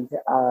 And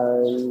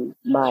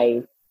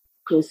my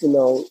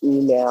personal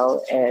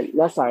email and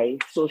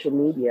social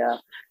media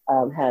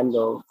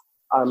handle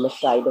are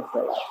Meschida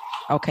Phillip.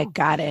 Okay,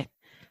 got it.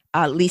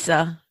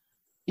 Lisa.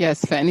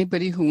 Yes, for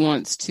anybody who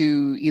wants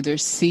to either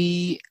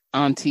see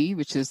Auntie,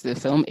 which is the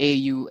film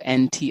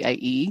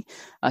AUNTIE,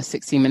 a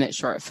 60-minute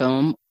short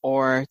film,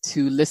 or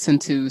to listen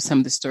to some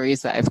of the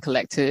stories that I've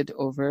collected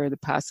over the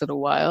past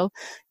little while,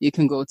 you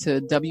can go to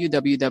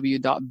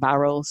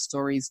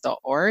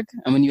www.barrelstories.org.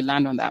 And when you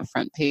land on that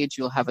front page,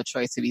 you'll have a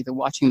choice of either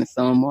watching the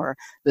film or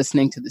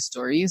listening to the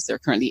stories. There are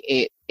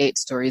currently eight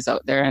stories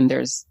out there, and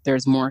there's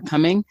more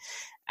coming.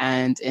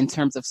 And in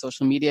terms of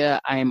social media,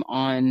 I'm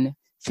on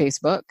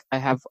Facebook. I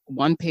have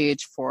one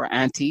page for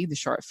Auntie, the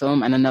short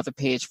film, and another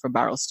page for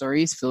Barrel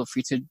Stories. Feel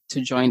free to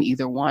join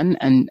either one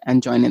and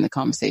join in the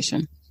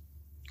conversation.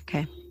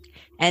 Okay.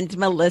 And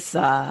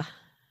Melissa.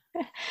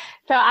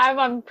 So I'm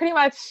on pretty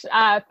much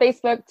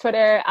Facebook,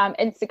 Twitter,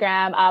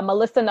 Instagram,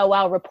 Melissa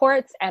Noel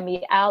Reports,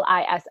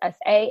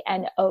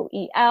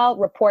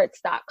 MELISSANOEL,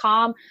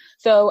 reports.com.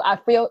 So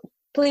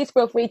please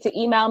feel free to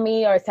email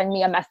me or send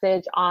me a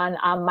message on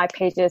my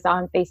pages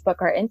on Facebook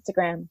or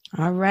Instagram.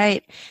 All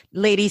right.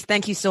 Ladies,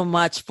 thank you so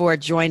much for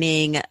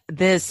joining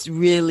this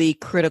really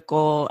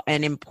critical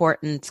and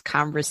important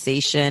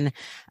conversation.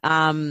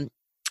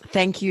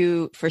 Thank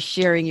you for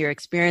sharing your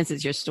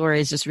experiences, your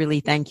stories. Just really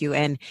thank you.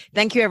 And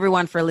thank you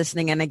everyone for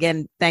listening. And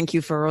again, thank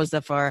you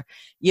Feroza for,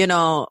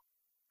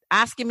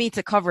 asking me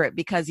to cover it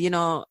because,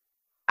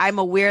 I'm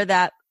aware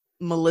that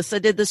Melissa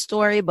did the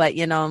story, but,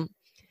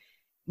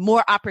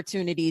 more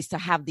opportunities to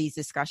have these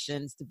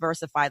discussions,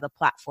 diversify the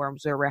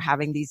platforms where we're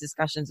having these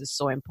discussions is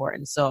so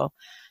important. So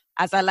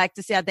as I like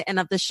to say at the end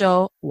of the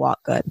show,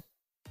 walk good.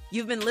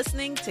 You've been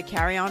listening to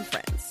Carry On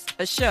Friends,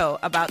 a show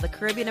about the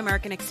Caribbean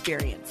American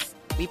experience.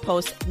 We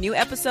post new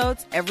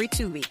episodes every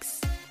 2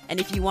 weeks. And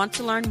if you want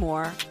to learn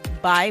more,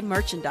 buy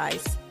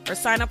merchandise, or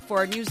sign up for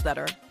our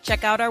newsletter,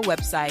 check out our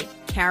website,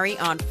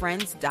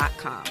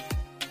 carryonfriends.com.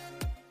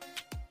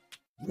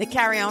 The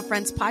Carry On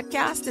Friends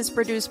podcast is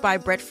produced by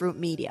Breadfruit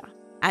Media,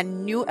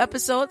 and new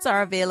episodes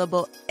are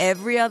available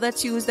every other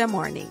Tuesday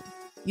morning.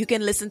 You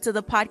can listen to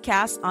the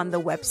podcast on the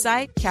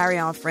website,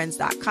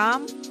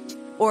 carryonfriends.com,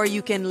 or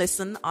you can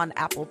listen on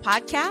Apple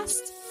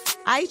Podcasts,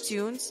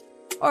 iTunes,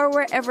 or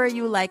wherever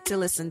you like to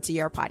listen to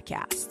your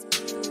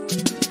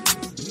podcast.